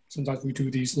 sometimes we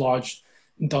do these large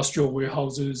industrial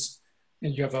warehouses,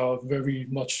 and you have a very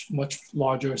much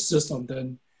larger system,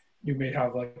 then you may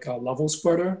have like a level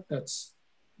spreader that's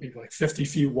maybe like 50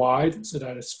 feet wide so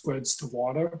that it spreads the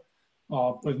water.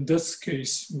 But in this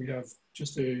case, we have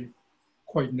just a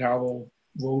quite narrow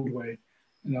roadway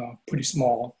and a pretty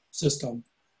small system,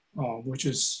 which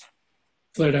is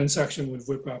flared end section with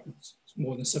riprap is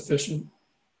more than sufficient.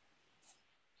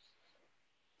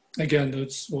 Again,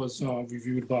 this was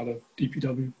reviewed by the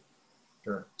DPW.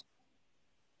 Sure.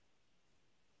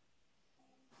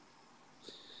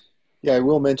 Yeah, I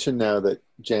will mention now that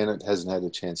Janet hasn't had a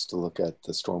chance to look at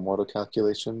the stormwater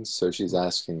calculations, so she's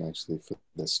asking actually for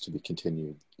this to be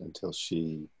continued until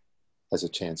she has a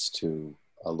chance to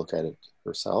look at it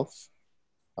herself.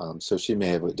 So she may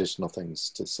have additional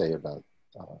things to say about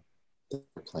the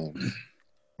plan.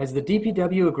 Has the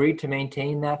DPW agreed to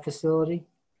maintain that facility?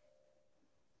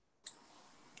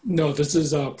 No, this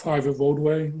is a private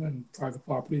roadway and private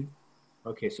property.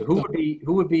 Okay, so who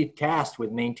would be tasked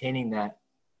with maintaining that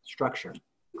structure,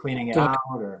 cleaning it out,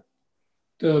 or?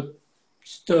 The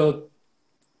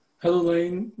Heather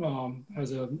Lane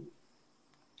has the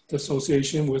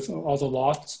association with all the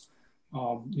lots,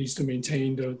 needs to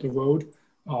maintain the road.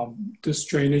 This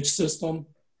drainage system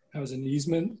has an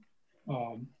easement,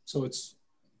 so it's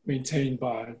maintained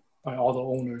by by all the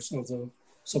owners of the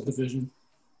subdivision.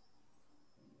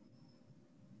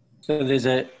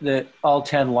 So all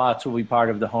 10 lots will be part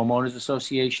of the homeowners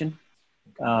association.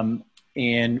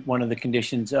 And one of the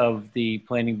conditions of the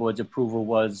planning board's approval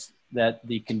was that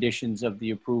the conditions of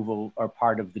the approval are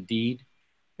part of the deed,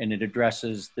 and it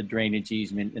addresses the drainage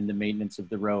easement and the maintenance of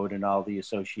the road and all the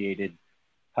associated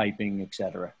piping, et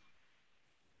cetera.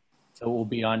 So it will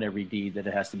be on every deed that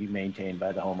it has to be maintained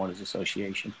by the homeowners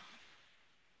association.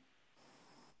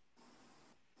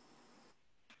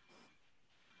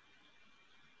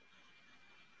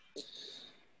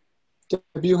 Deb,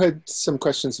 you had some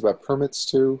questions about permits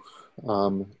too.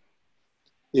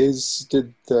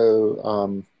 Did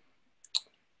the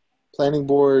planning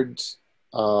board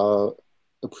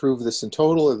approve this in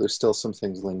total, or there's still some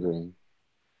things lingering?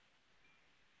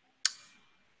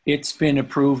 It's been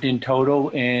approved in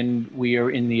total, and we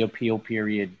are in the appeal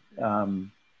period.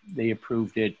 They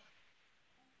approved it,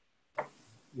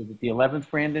 was it the 11th,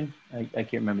 Brandon? I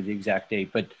can't remember the exact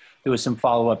date, but there was some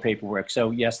follow-up paperwork.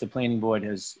 So yes, the planning board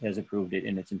has approved it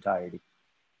in its entirety.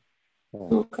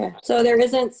 Okay, so there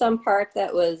isn't some part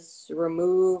that was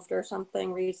removed or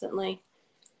something recently?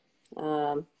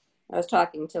 I was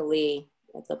talking to Lee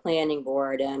at the planning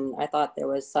board, and I thought there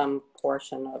was some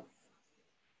portion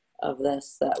of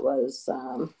this that was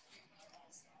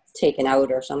taken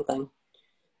out or something.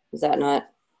 Is that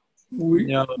not?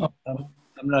 No,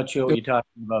 I'm not sure what you're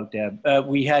talking about, Deb.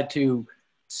 We had to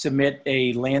submit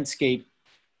a landscape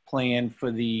plan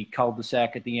for the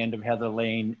cul-de-sac at the end of Heather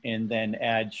Lane, and then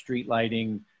add street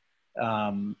lighting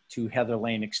to Heather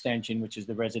Lane Extension, which is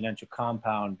the residential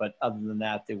compound. But other than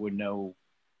that, there were no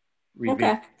revisions.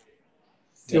 Okay.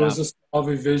 There was a small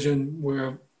revision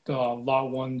where the lot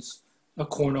one's a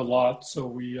corner lot, so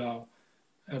we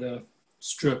had a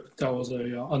strip that was a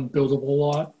unbuildable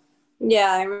lot.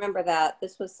 Yeah, I remember that.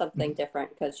 This was something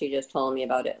different because she just told me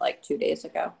about it like 2 days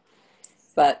ago.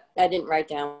 But I didn't write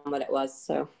down what it was,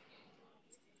 so.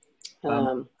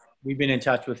 We've been in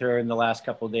touch with her in the last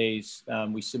couple of days.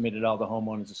 We submitted all the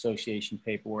homeowners association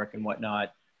paperwork and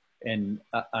whatnot, and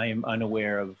I am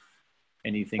unaware of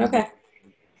anything. Okay.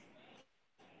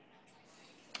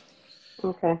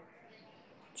 Okay.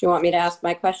 Do you want me to ask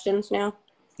my questions now?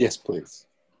 Yes, please.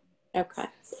 Okay.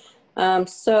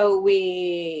 So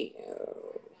we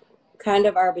kind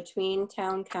of are between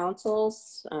town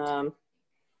councils.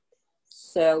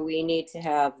 So we need to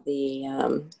have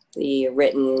the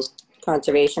written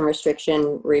conservation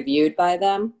restriction reviewed by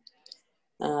them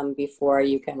before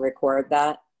you can record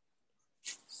that.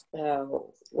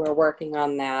 So we're working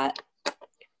on that.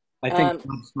 I think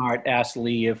Bob Smart asked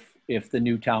Lee if the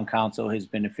new town council has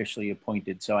been officially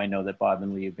appointed. So I know that Bob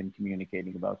and Lee have been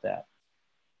communicating about that.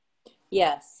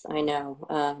 Yes, I know.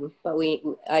 But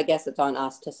I guess it's on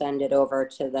us to send it over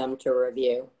to them to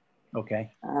review.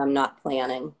 Okay. I'm not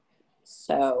planning.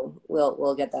 So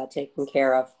we'll get that taken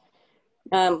care of.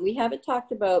 We haven't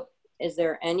talked about, is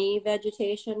there any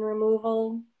vegetation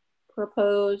removal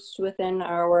proposed within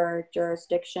our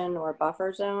jurisdiction or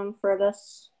buffer zone for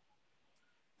this?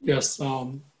 Yes,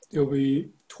 there'll be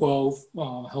 12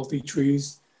 healthy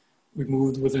trees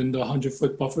removed within the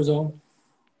 100-foot buffer zone.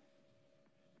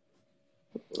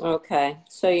 Okay,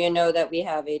 so you know that we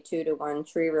have a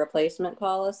 2-to-1 tree replacement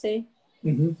policy?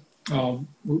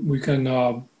 Mm-hmm. We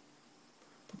can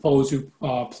propose to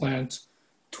plant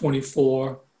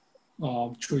 24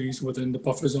 trees within the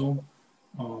buffer zone.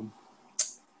 All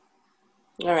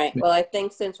right, well, I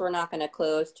think since we're not going to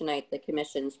close tonight, the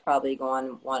commission's probably going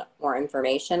to want more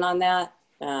information on that.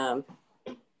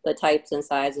 The types and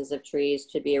sizes of trees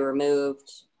to be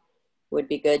removed would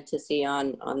be good to see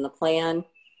on the plan,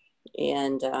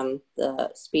 and the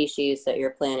species that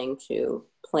you're planning to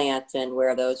plant and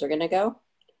where those are going to go.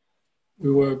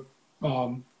 We were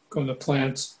going to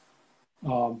plant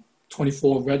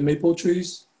 24 red maple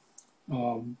trees.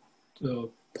 The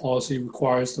policy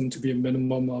requires them to be a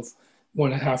minimum of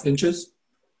 1.5 inches.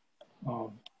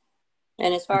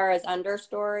 And as far as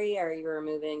understory, are you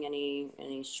removing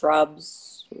any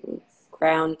shrubs,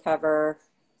 ground cover?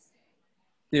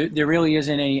 There really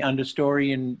isn't any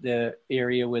understory in the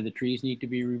area where the trees need to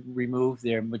be removed.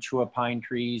 They're mature pine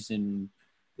trees, and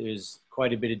there's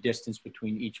quite a bit of distance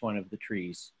between each one of the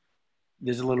trees.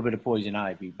 There's a little bit of poison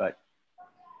ivy, but.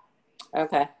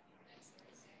 Okay.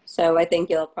 So I think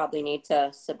you'll probably need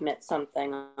to submit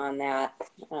something on that.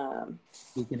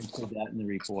 We can include that in the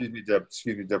report.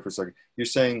 Excuse me, Deb, for a second. You're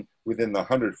saying within the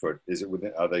 100-foot, is it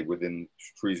within, are they within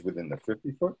trees within the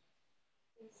 50-foot?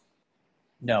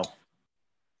 No.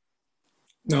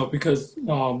 No, because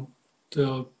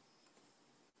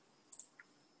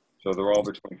So they're all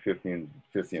between 50 and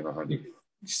 100.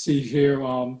 You see here,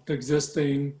 the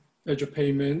existing edge of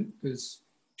pavement is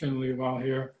generally around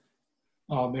here.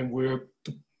 And the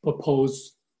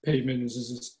proposed pavement is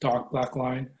this dark black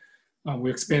line.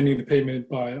 We're expanding the pavement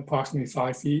by approximately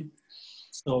 5 feet.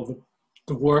 So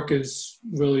the work is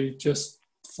really just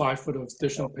 5 foot of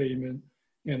additional pavement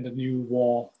and the new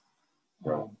wall.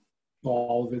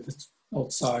 All of it is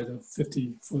outside of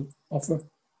 50-foot buffer.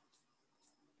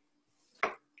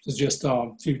 It's just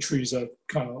a few trees that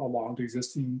kind of along the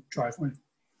existing driveway.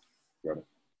 Got it.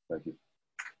 Thank you.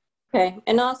 Okay,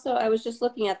 and also I was just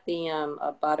looking at the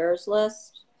abutters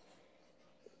list.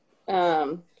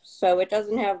 So it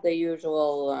doesn't have the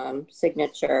usual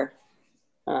signature.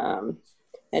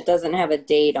 It doesn't have a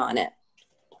date on it.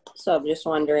 So I'm just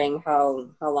wondering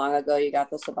how long ago you got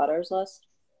this abutters list?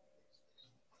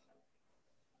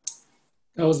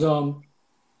 That was the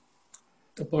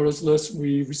abutters list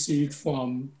we received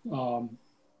from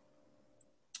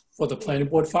for the planning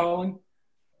board filing,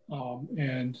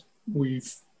 and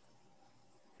we've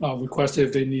requested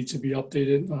if they need to be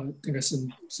updated. I think I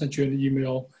sent you an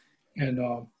email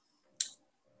and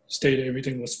stated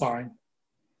everything was fine.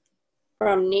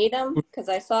 From Needham? Because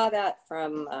I saw that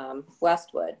from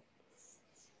Westwood.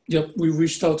 Yep, we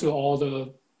reached out to all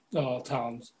the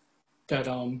towns that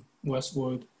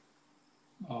Westwood,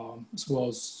 as well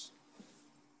as.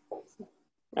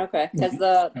 Okay, because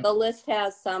the list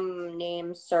has some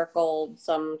names circled,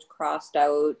 some crossed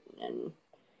out, and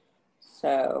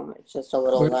so it's just a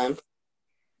little.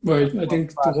 Right, I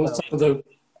think some of the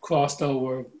crossed out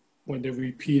were when they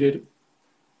repeated.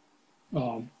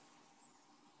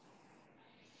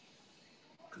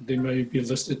 They may be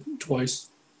listed twice.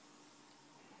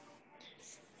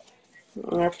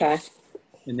 Okay.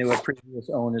 And there were previous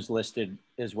owners listed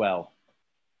as well.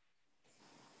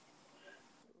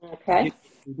 Okay.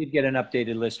 We did get an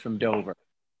updated list from Dover,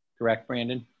 correct,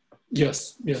 Brandon?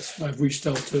 Yes, yes. I've reached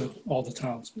out to all the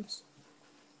towns. Yes.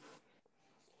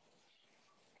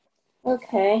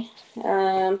 Okay.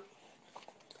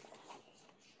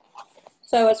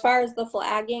 So as far as the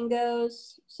flagging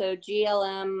goes, so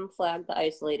GLM flagged the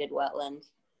isolated wetland.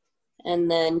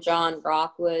 And then John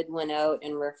Brockwood went out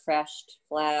and refreshed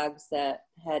flags that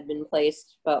had been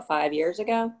placed about 5 years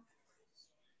ago.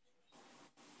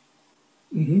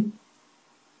 Mm-hmm.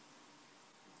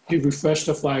 He refreshed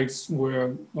the flags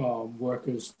where work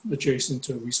is adjacent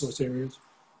to resource areas.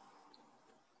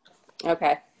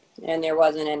 Okay. And there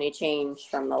wasn't any change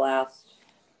from the last.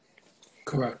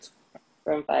 Correct.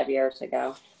 From 5 years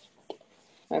ago.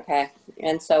 Okay.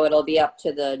 And so it'll be up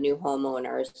to the new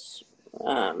homeowners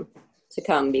to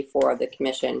come before the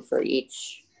commission for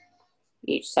each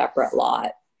separate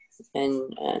lot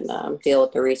and deal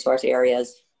with the resource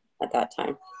areas at that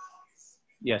time.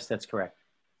 Yes, that's correct.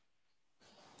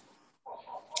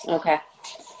 Okay.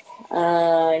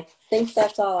 I think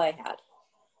that's all I had.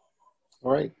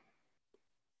 All right.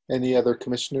 Any other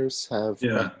commissioners have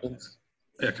questions?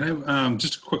 Yeah, can I have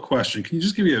just a quick question? Can you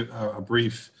just give me a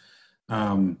brief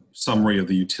summary of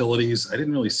the utilities? I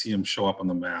didn't really see them show up on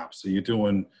the map. So you're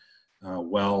doing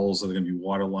wells, are there going to be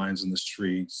water lines in the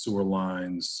street, sewer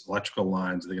lines, electrical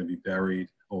lines, are they going to be buried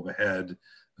overhead,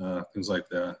 things like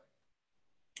that?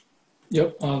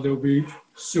 Yep, there'll be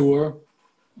sewer,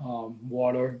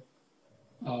 water,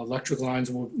 electric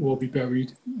lines will be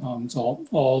buried. So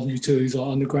all utilities are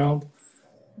underground,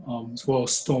 as well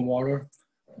as stormwater.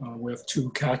 We have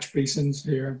 2 catch basins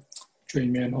here,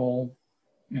 drain manhole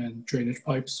and drainage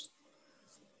pipes.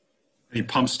 Any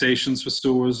pump stations for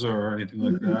sewers or anything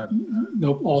like that?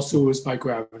 Nope, all sewers by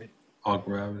gravity. All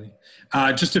gravity.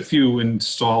 Just if you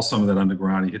install some of that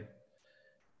underground, you hit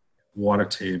water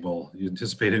table. You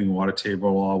anticipate hitting water table,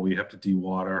 or we have to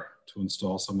dewater to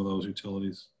install some of those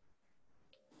utilities?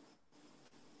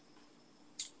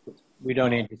 We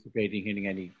don't anticipate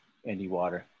hitting any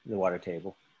water, the water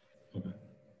table. Okay.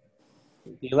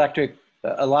 The electric,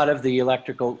 a lot of the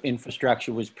electrical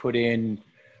infrastructure was put in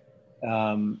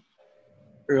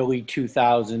early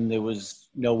 2000. There was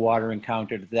no water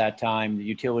encountered at that time. The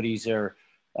utilities are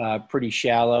pretty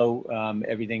shallow.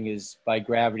 Everything is by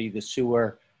gravity. The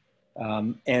sewer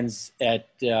ends at,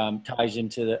 ties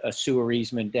into a sewer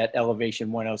easement at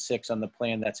elevation 106 on the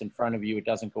plan that's in front of you. It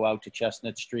doesn't go out to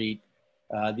Chestnut Street.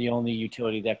 The only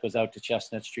utility that goes out to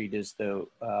Chestnut Street is the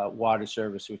water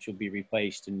service, which will be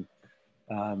replaced. And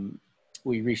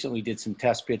we recently did some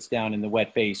test pits down in the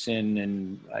wet basin,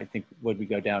 and I think would we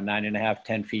go down 9.5,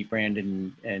 10 feet,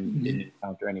 Brandon, and didn't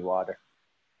encounter any water.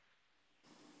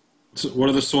 So what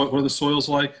are the soils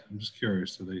like? I'm just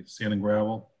curious. Are they sand and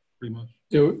gravel, pretty much?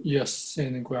 Yes,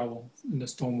 sand and gravel in the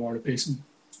stormwater basin.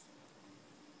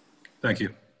 Thank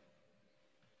you.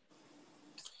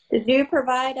 Did you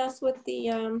provide us with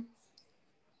the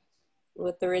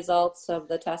results of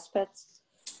the test pits?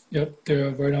 Yep,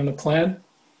 they're right on the plan.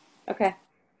 Okay.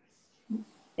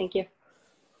 Thank you.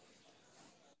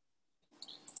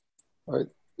 All right.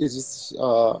 Is this,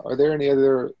 are there any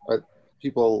other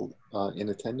people in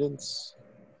attendance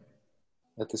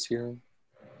at this hearing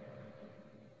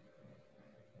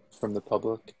from the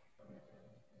public?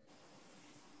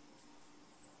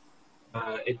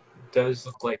 It does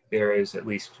look like there is at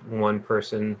least one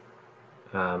person,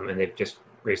 and they've just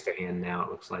raised their hand now,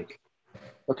 it looks like.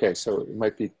 Okay, so it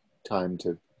might be time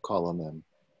to call on them.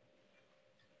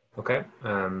 Okay.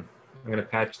 I'm going to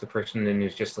patch the person in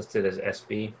who's just listed as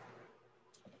SB.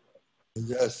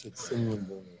 Yes, it's Simon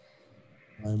Boyle.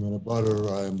 I'm an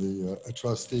abutter. I'm a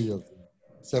trustee of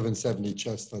 770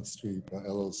 Chestnut Street,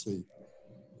 LLC.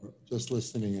 Just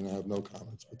listening, and I have no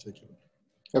comments particularly.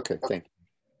 Okay, thank you.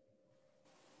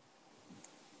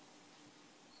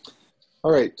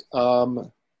 All right,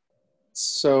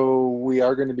 so we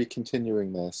are going to be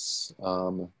continuing this,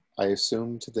 I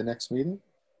assume, to the next meeting?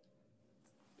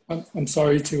 I'm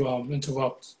sorry to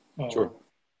interrupt. Sure.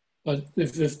 But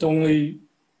if the only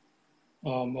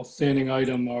outstanding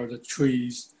item are the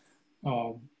trees,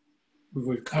 we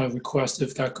would kind of request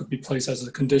if that could be placed as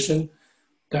a condition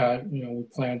that, you know, we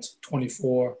plant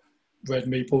 24 red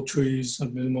maple trees, a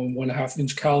minimum 1.5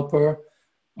 inch caliper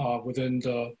within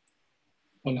the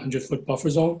 100-foot buffer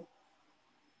zone.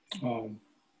 And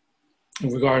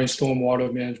regarding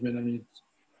stormwater management, I mean,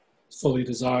 it's fully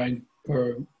designed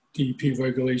per DEP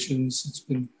regulations. It's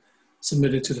been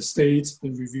submitted to the state, it's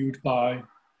been reviewed by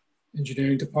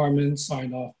engineering department,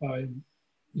 signed off by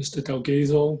Mr.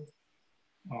 Delgazo.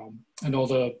 I know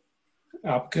the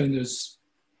applicant is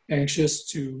anxious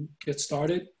to get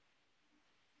started.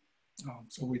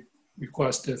 So we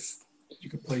request if you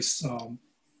could place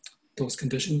those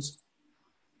conditions.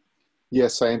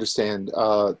 Yes, I understand.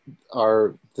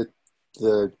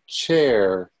 The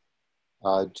chair,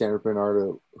 Jennifer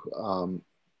Bernardo,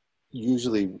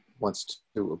 usually wants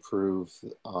to approve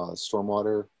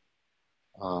stormwater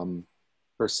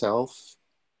herself.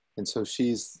 And so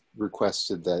she's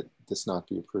requested that this not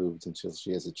be approved until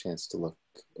she has a chance to look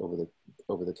over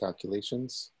the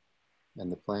calculations and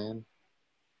the plan.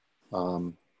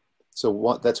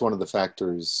 So that's one of the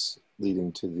factors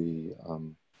leading to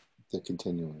the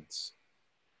continuance.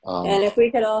 And if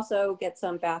we could also get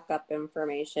some backup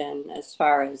information as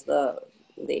far as the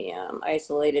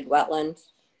isolated wetland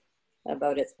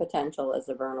about its potential as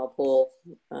a vernal pool,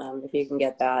 if you can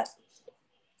get that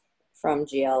from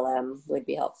GLM would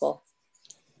be helpful.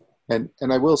 And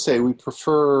I will say we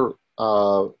prefer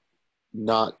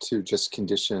not to just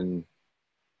condition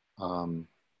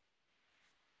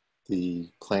the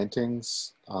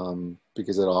plantings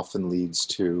because it often leads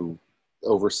to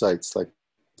oversights like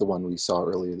the one we saw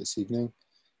earlier this evening.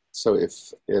 So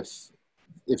if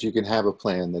you can have a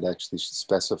plan that actually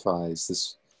specifies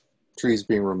this trees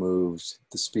being removed,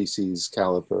 the species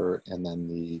caliper, and then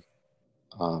the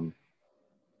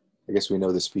I guess we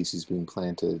know the species being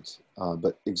planted,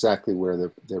 but exactly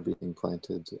where they're being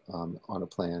planted on a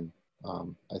plan,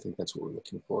 I think that's what we're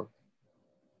looking for.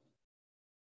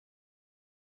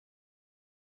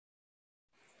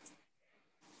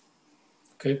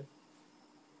 Okay.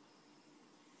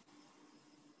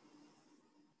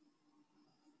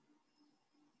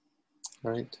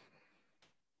 All right.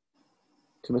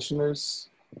 Commissioners?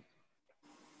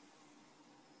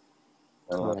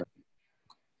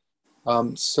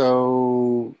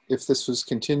 So if this was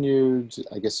continued,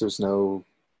 I guess there's no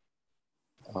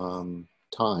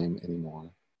time anymore.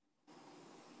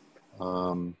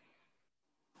 Can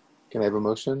I have a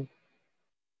motion?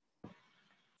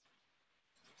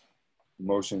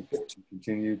 Motion to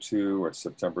continue to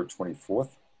September 24th.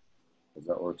 Is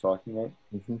that what we're talking about?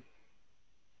 Mm-hmm.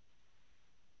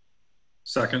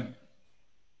 Second.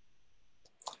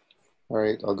 All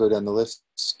right, I'll go down the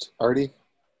list. Artie?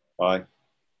 Aye.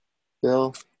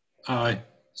 Bill? Aye.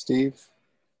 Steve?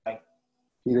 Aye.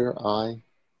 Peter? Aye.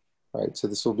 All right, so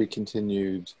this will be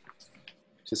continued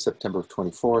to September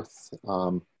 24th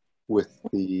with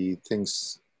the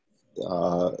things,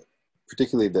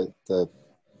 particularly the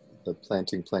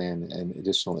planting plan and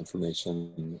additional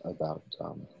information about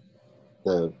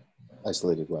the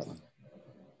isolated wetland.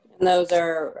 And those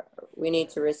are, we need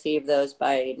to receive those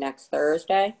by next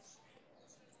Thursday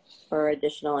for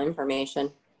additional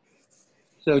information.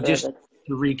 So just to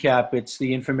recap, it's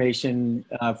the information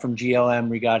from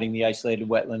GLM regarding the isolated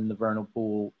wetland, the vernal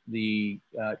pool, the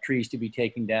trees to be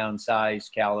taken down, size,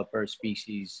 caliper,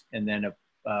 species, and then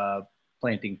a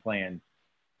planting plan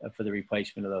for the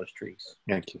replacement of those trees.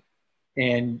 Thank you.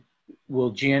 And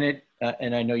will Janet,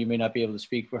 and I know you may not be able to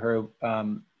speak for her,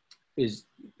 is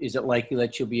it likely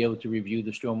that she'll be able to review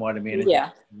the stormwater management? Yeah.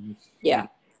 Yeah.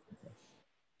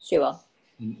 She will.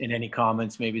 And any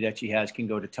comments maybe that she has can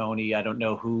go to Tony. I don't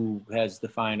know who has the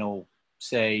final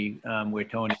say, where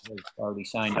Tony has already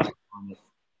signed up on it.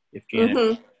 If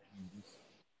Janet,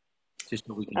 just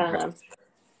so we can address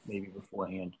maybe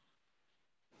beforehand.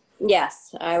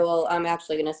 Yes, I will. I'm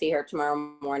actually going to see her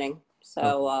tomorrow morning.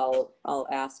 So I'll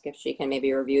ask if she can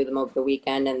maybe review them over the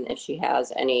weekend, and if she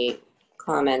has any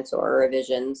comments or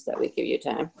revisions that we give you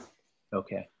time.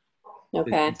 Okay.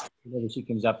 Okay. Whatever she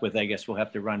comes up with, I guess we'll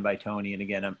have to run by Tony. And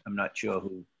again, I'm not sure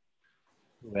who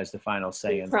has the final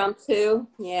say. Trump too?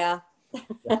 Yeah.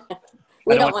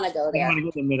 We don't want to go there. I don't want to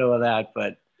get in the middle of that,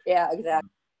 but yeah, exactly.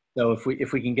 So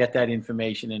if we can get that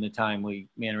information in a timely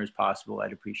manner as possible,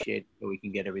 I'd appreciate it, so we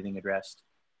can get everything addressed.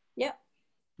 Yep.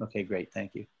 Okay, great.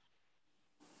 Thank you.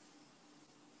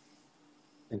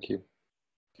 Thank you.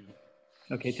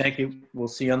 Okay, thank you. We'll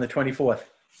see you on the 24th.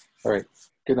 All right.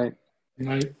 Good night. Good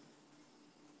night.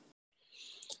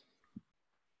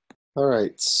 All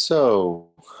right. So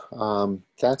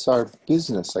that's our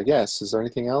business, I guess. Is there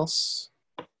anything else?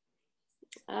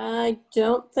 I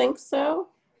don't think so.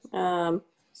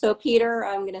 So Peter,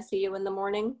 I'm going to see you in the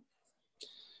morning.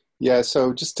 Yeah.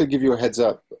 So just to give you a heads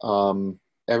up,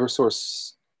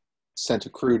 Eversource sent a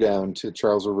crew down to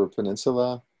Charles River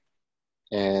Peninsula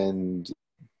and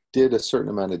did a certain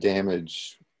amount of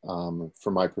damage,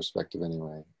 from my perspective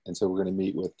anyway. And so we're going to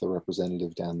meet with the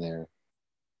representative down there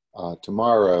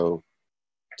tomorrow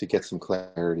to get some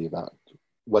clarity about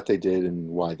what they did and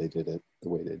why they did it the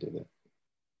way they did it.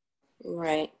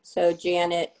 Right. So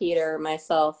Janet, Peter,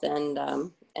 myself, and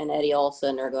Eddie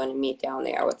Olson are going to meet down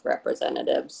there with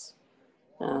representatives,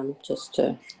 just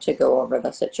to go over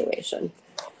the situation.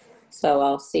 So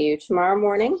I'll see you tomorrow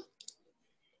morning.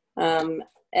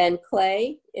 And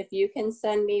Clay, if you can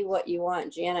send me what you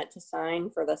want Janet to sign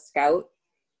for the scout,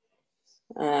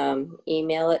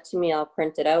 email it to me. I'll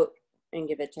print it out and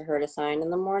give it to her to sign in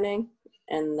the morning.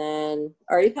 And then,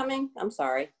 are you coming? I'm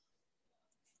sorry.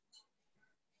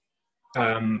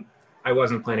 I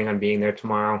wasn't planning on being there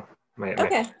tomorrow. My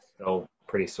Okay. still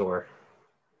pretty sore.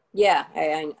 Yeah,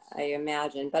 I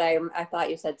imagine, but I thought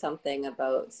you said something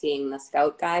about seeing the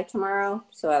scout guy tomorrow.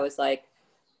 So I was like,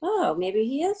 oh, maybe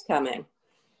he is coming.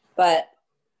 But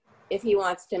if he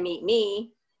wants to meet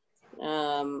me,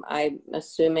 I'm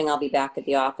assuming I'll be back at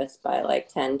the office by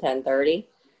like 10:30,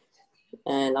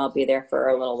 and I'll be there for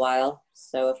a little while.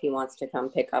 So if he wants to come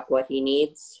pick up what he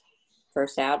needs for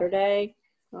Saturday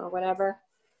or whatever,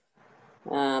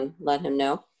 let him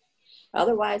know.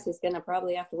 Otherwise, he's going to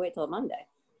probably have to wait till Monday.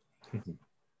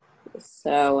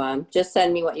 So just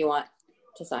send me what you want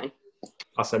to sign.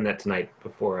 I'll send that tonight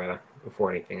before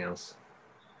anything else.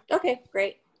 Okay,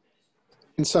 great.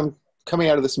 And so coming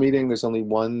out of this meeting, there's only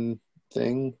one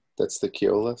thing. That's the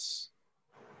Keolis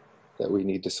that we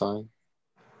need to sign.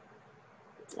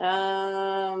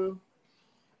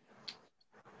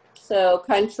 So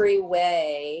Country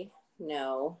Way,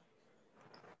 no.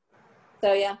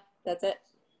 So yeah, that's it.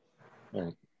 All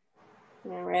right.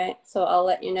 All right. So I'll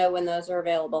let you know when those are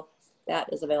available.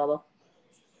 That is available.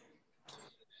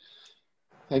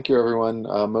 Thank you, everyone.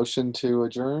 Motion to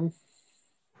adjourn.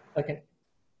 Okay.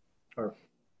 Or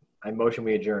I motion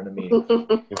we adjourn the meeting.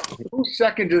 Who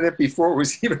seconded it before it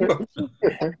was even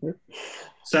motion?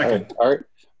 Second. All right.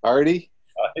 Artie?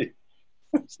 Aye.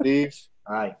 Steve?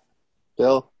 Aye.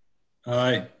 Bill?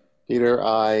 Aye. Peter?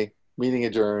 Aye. Meeting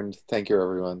adjourned. Thank you,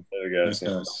 everyone. There we go. Thanks,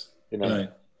 guys. Good Good night.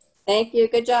 night. Thank you.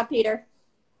 Good job, Peter.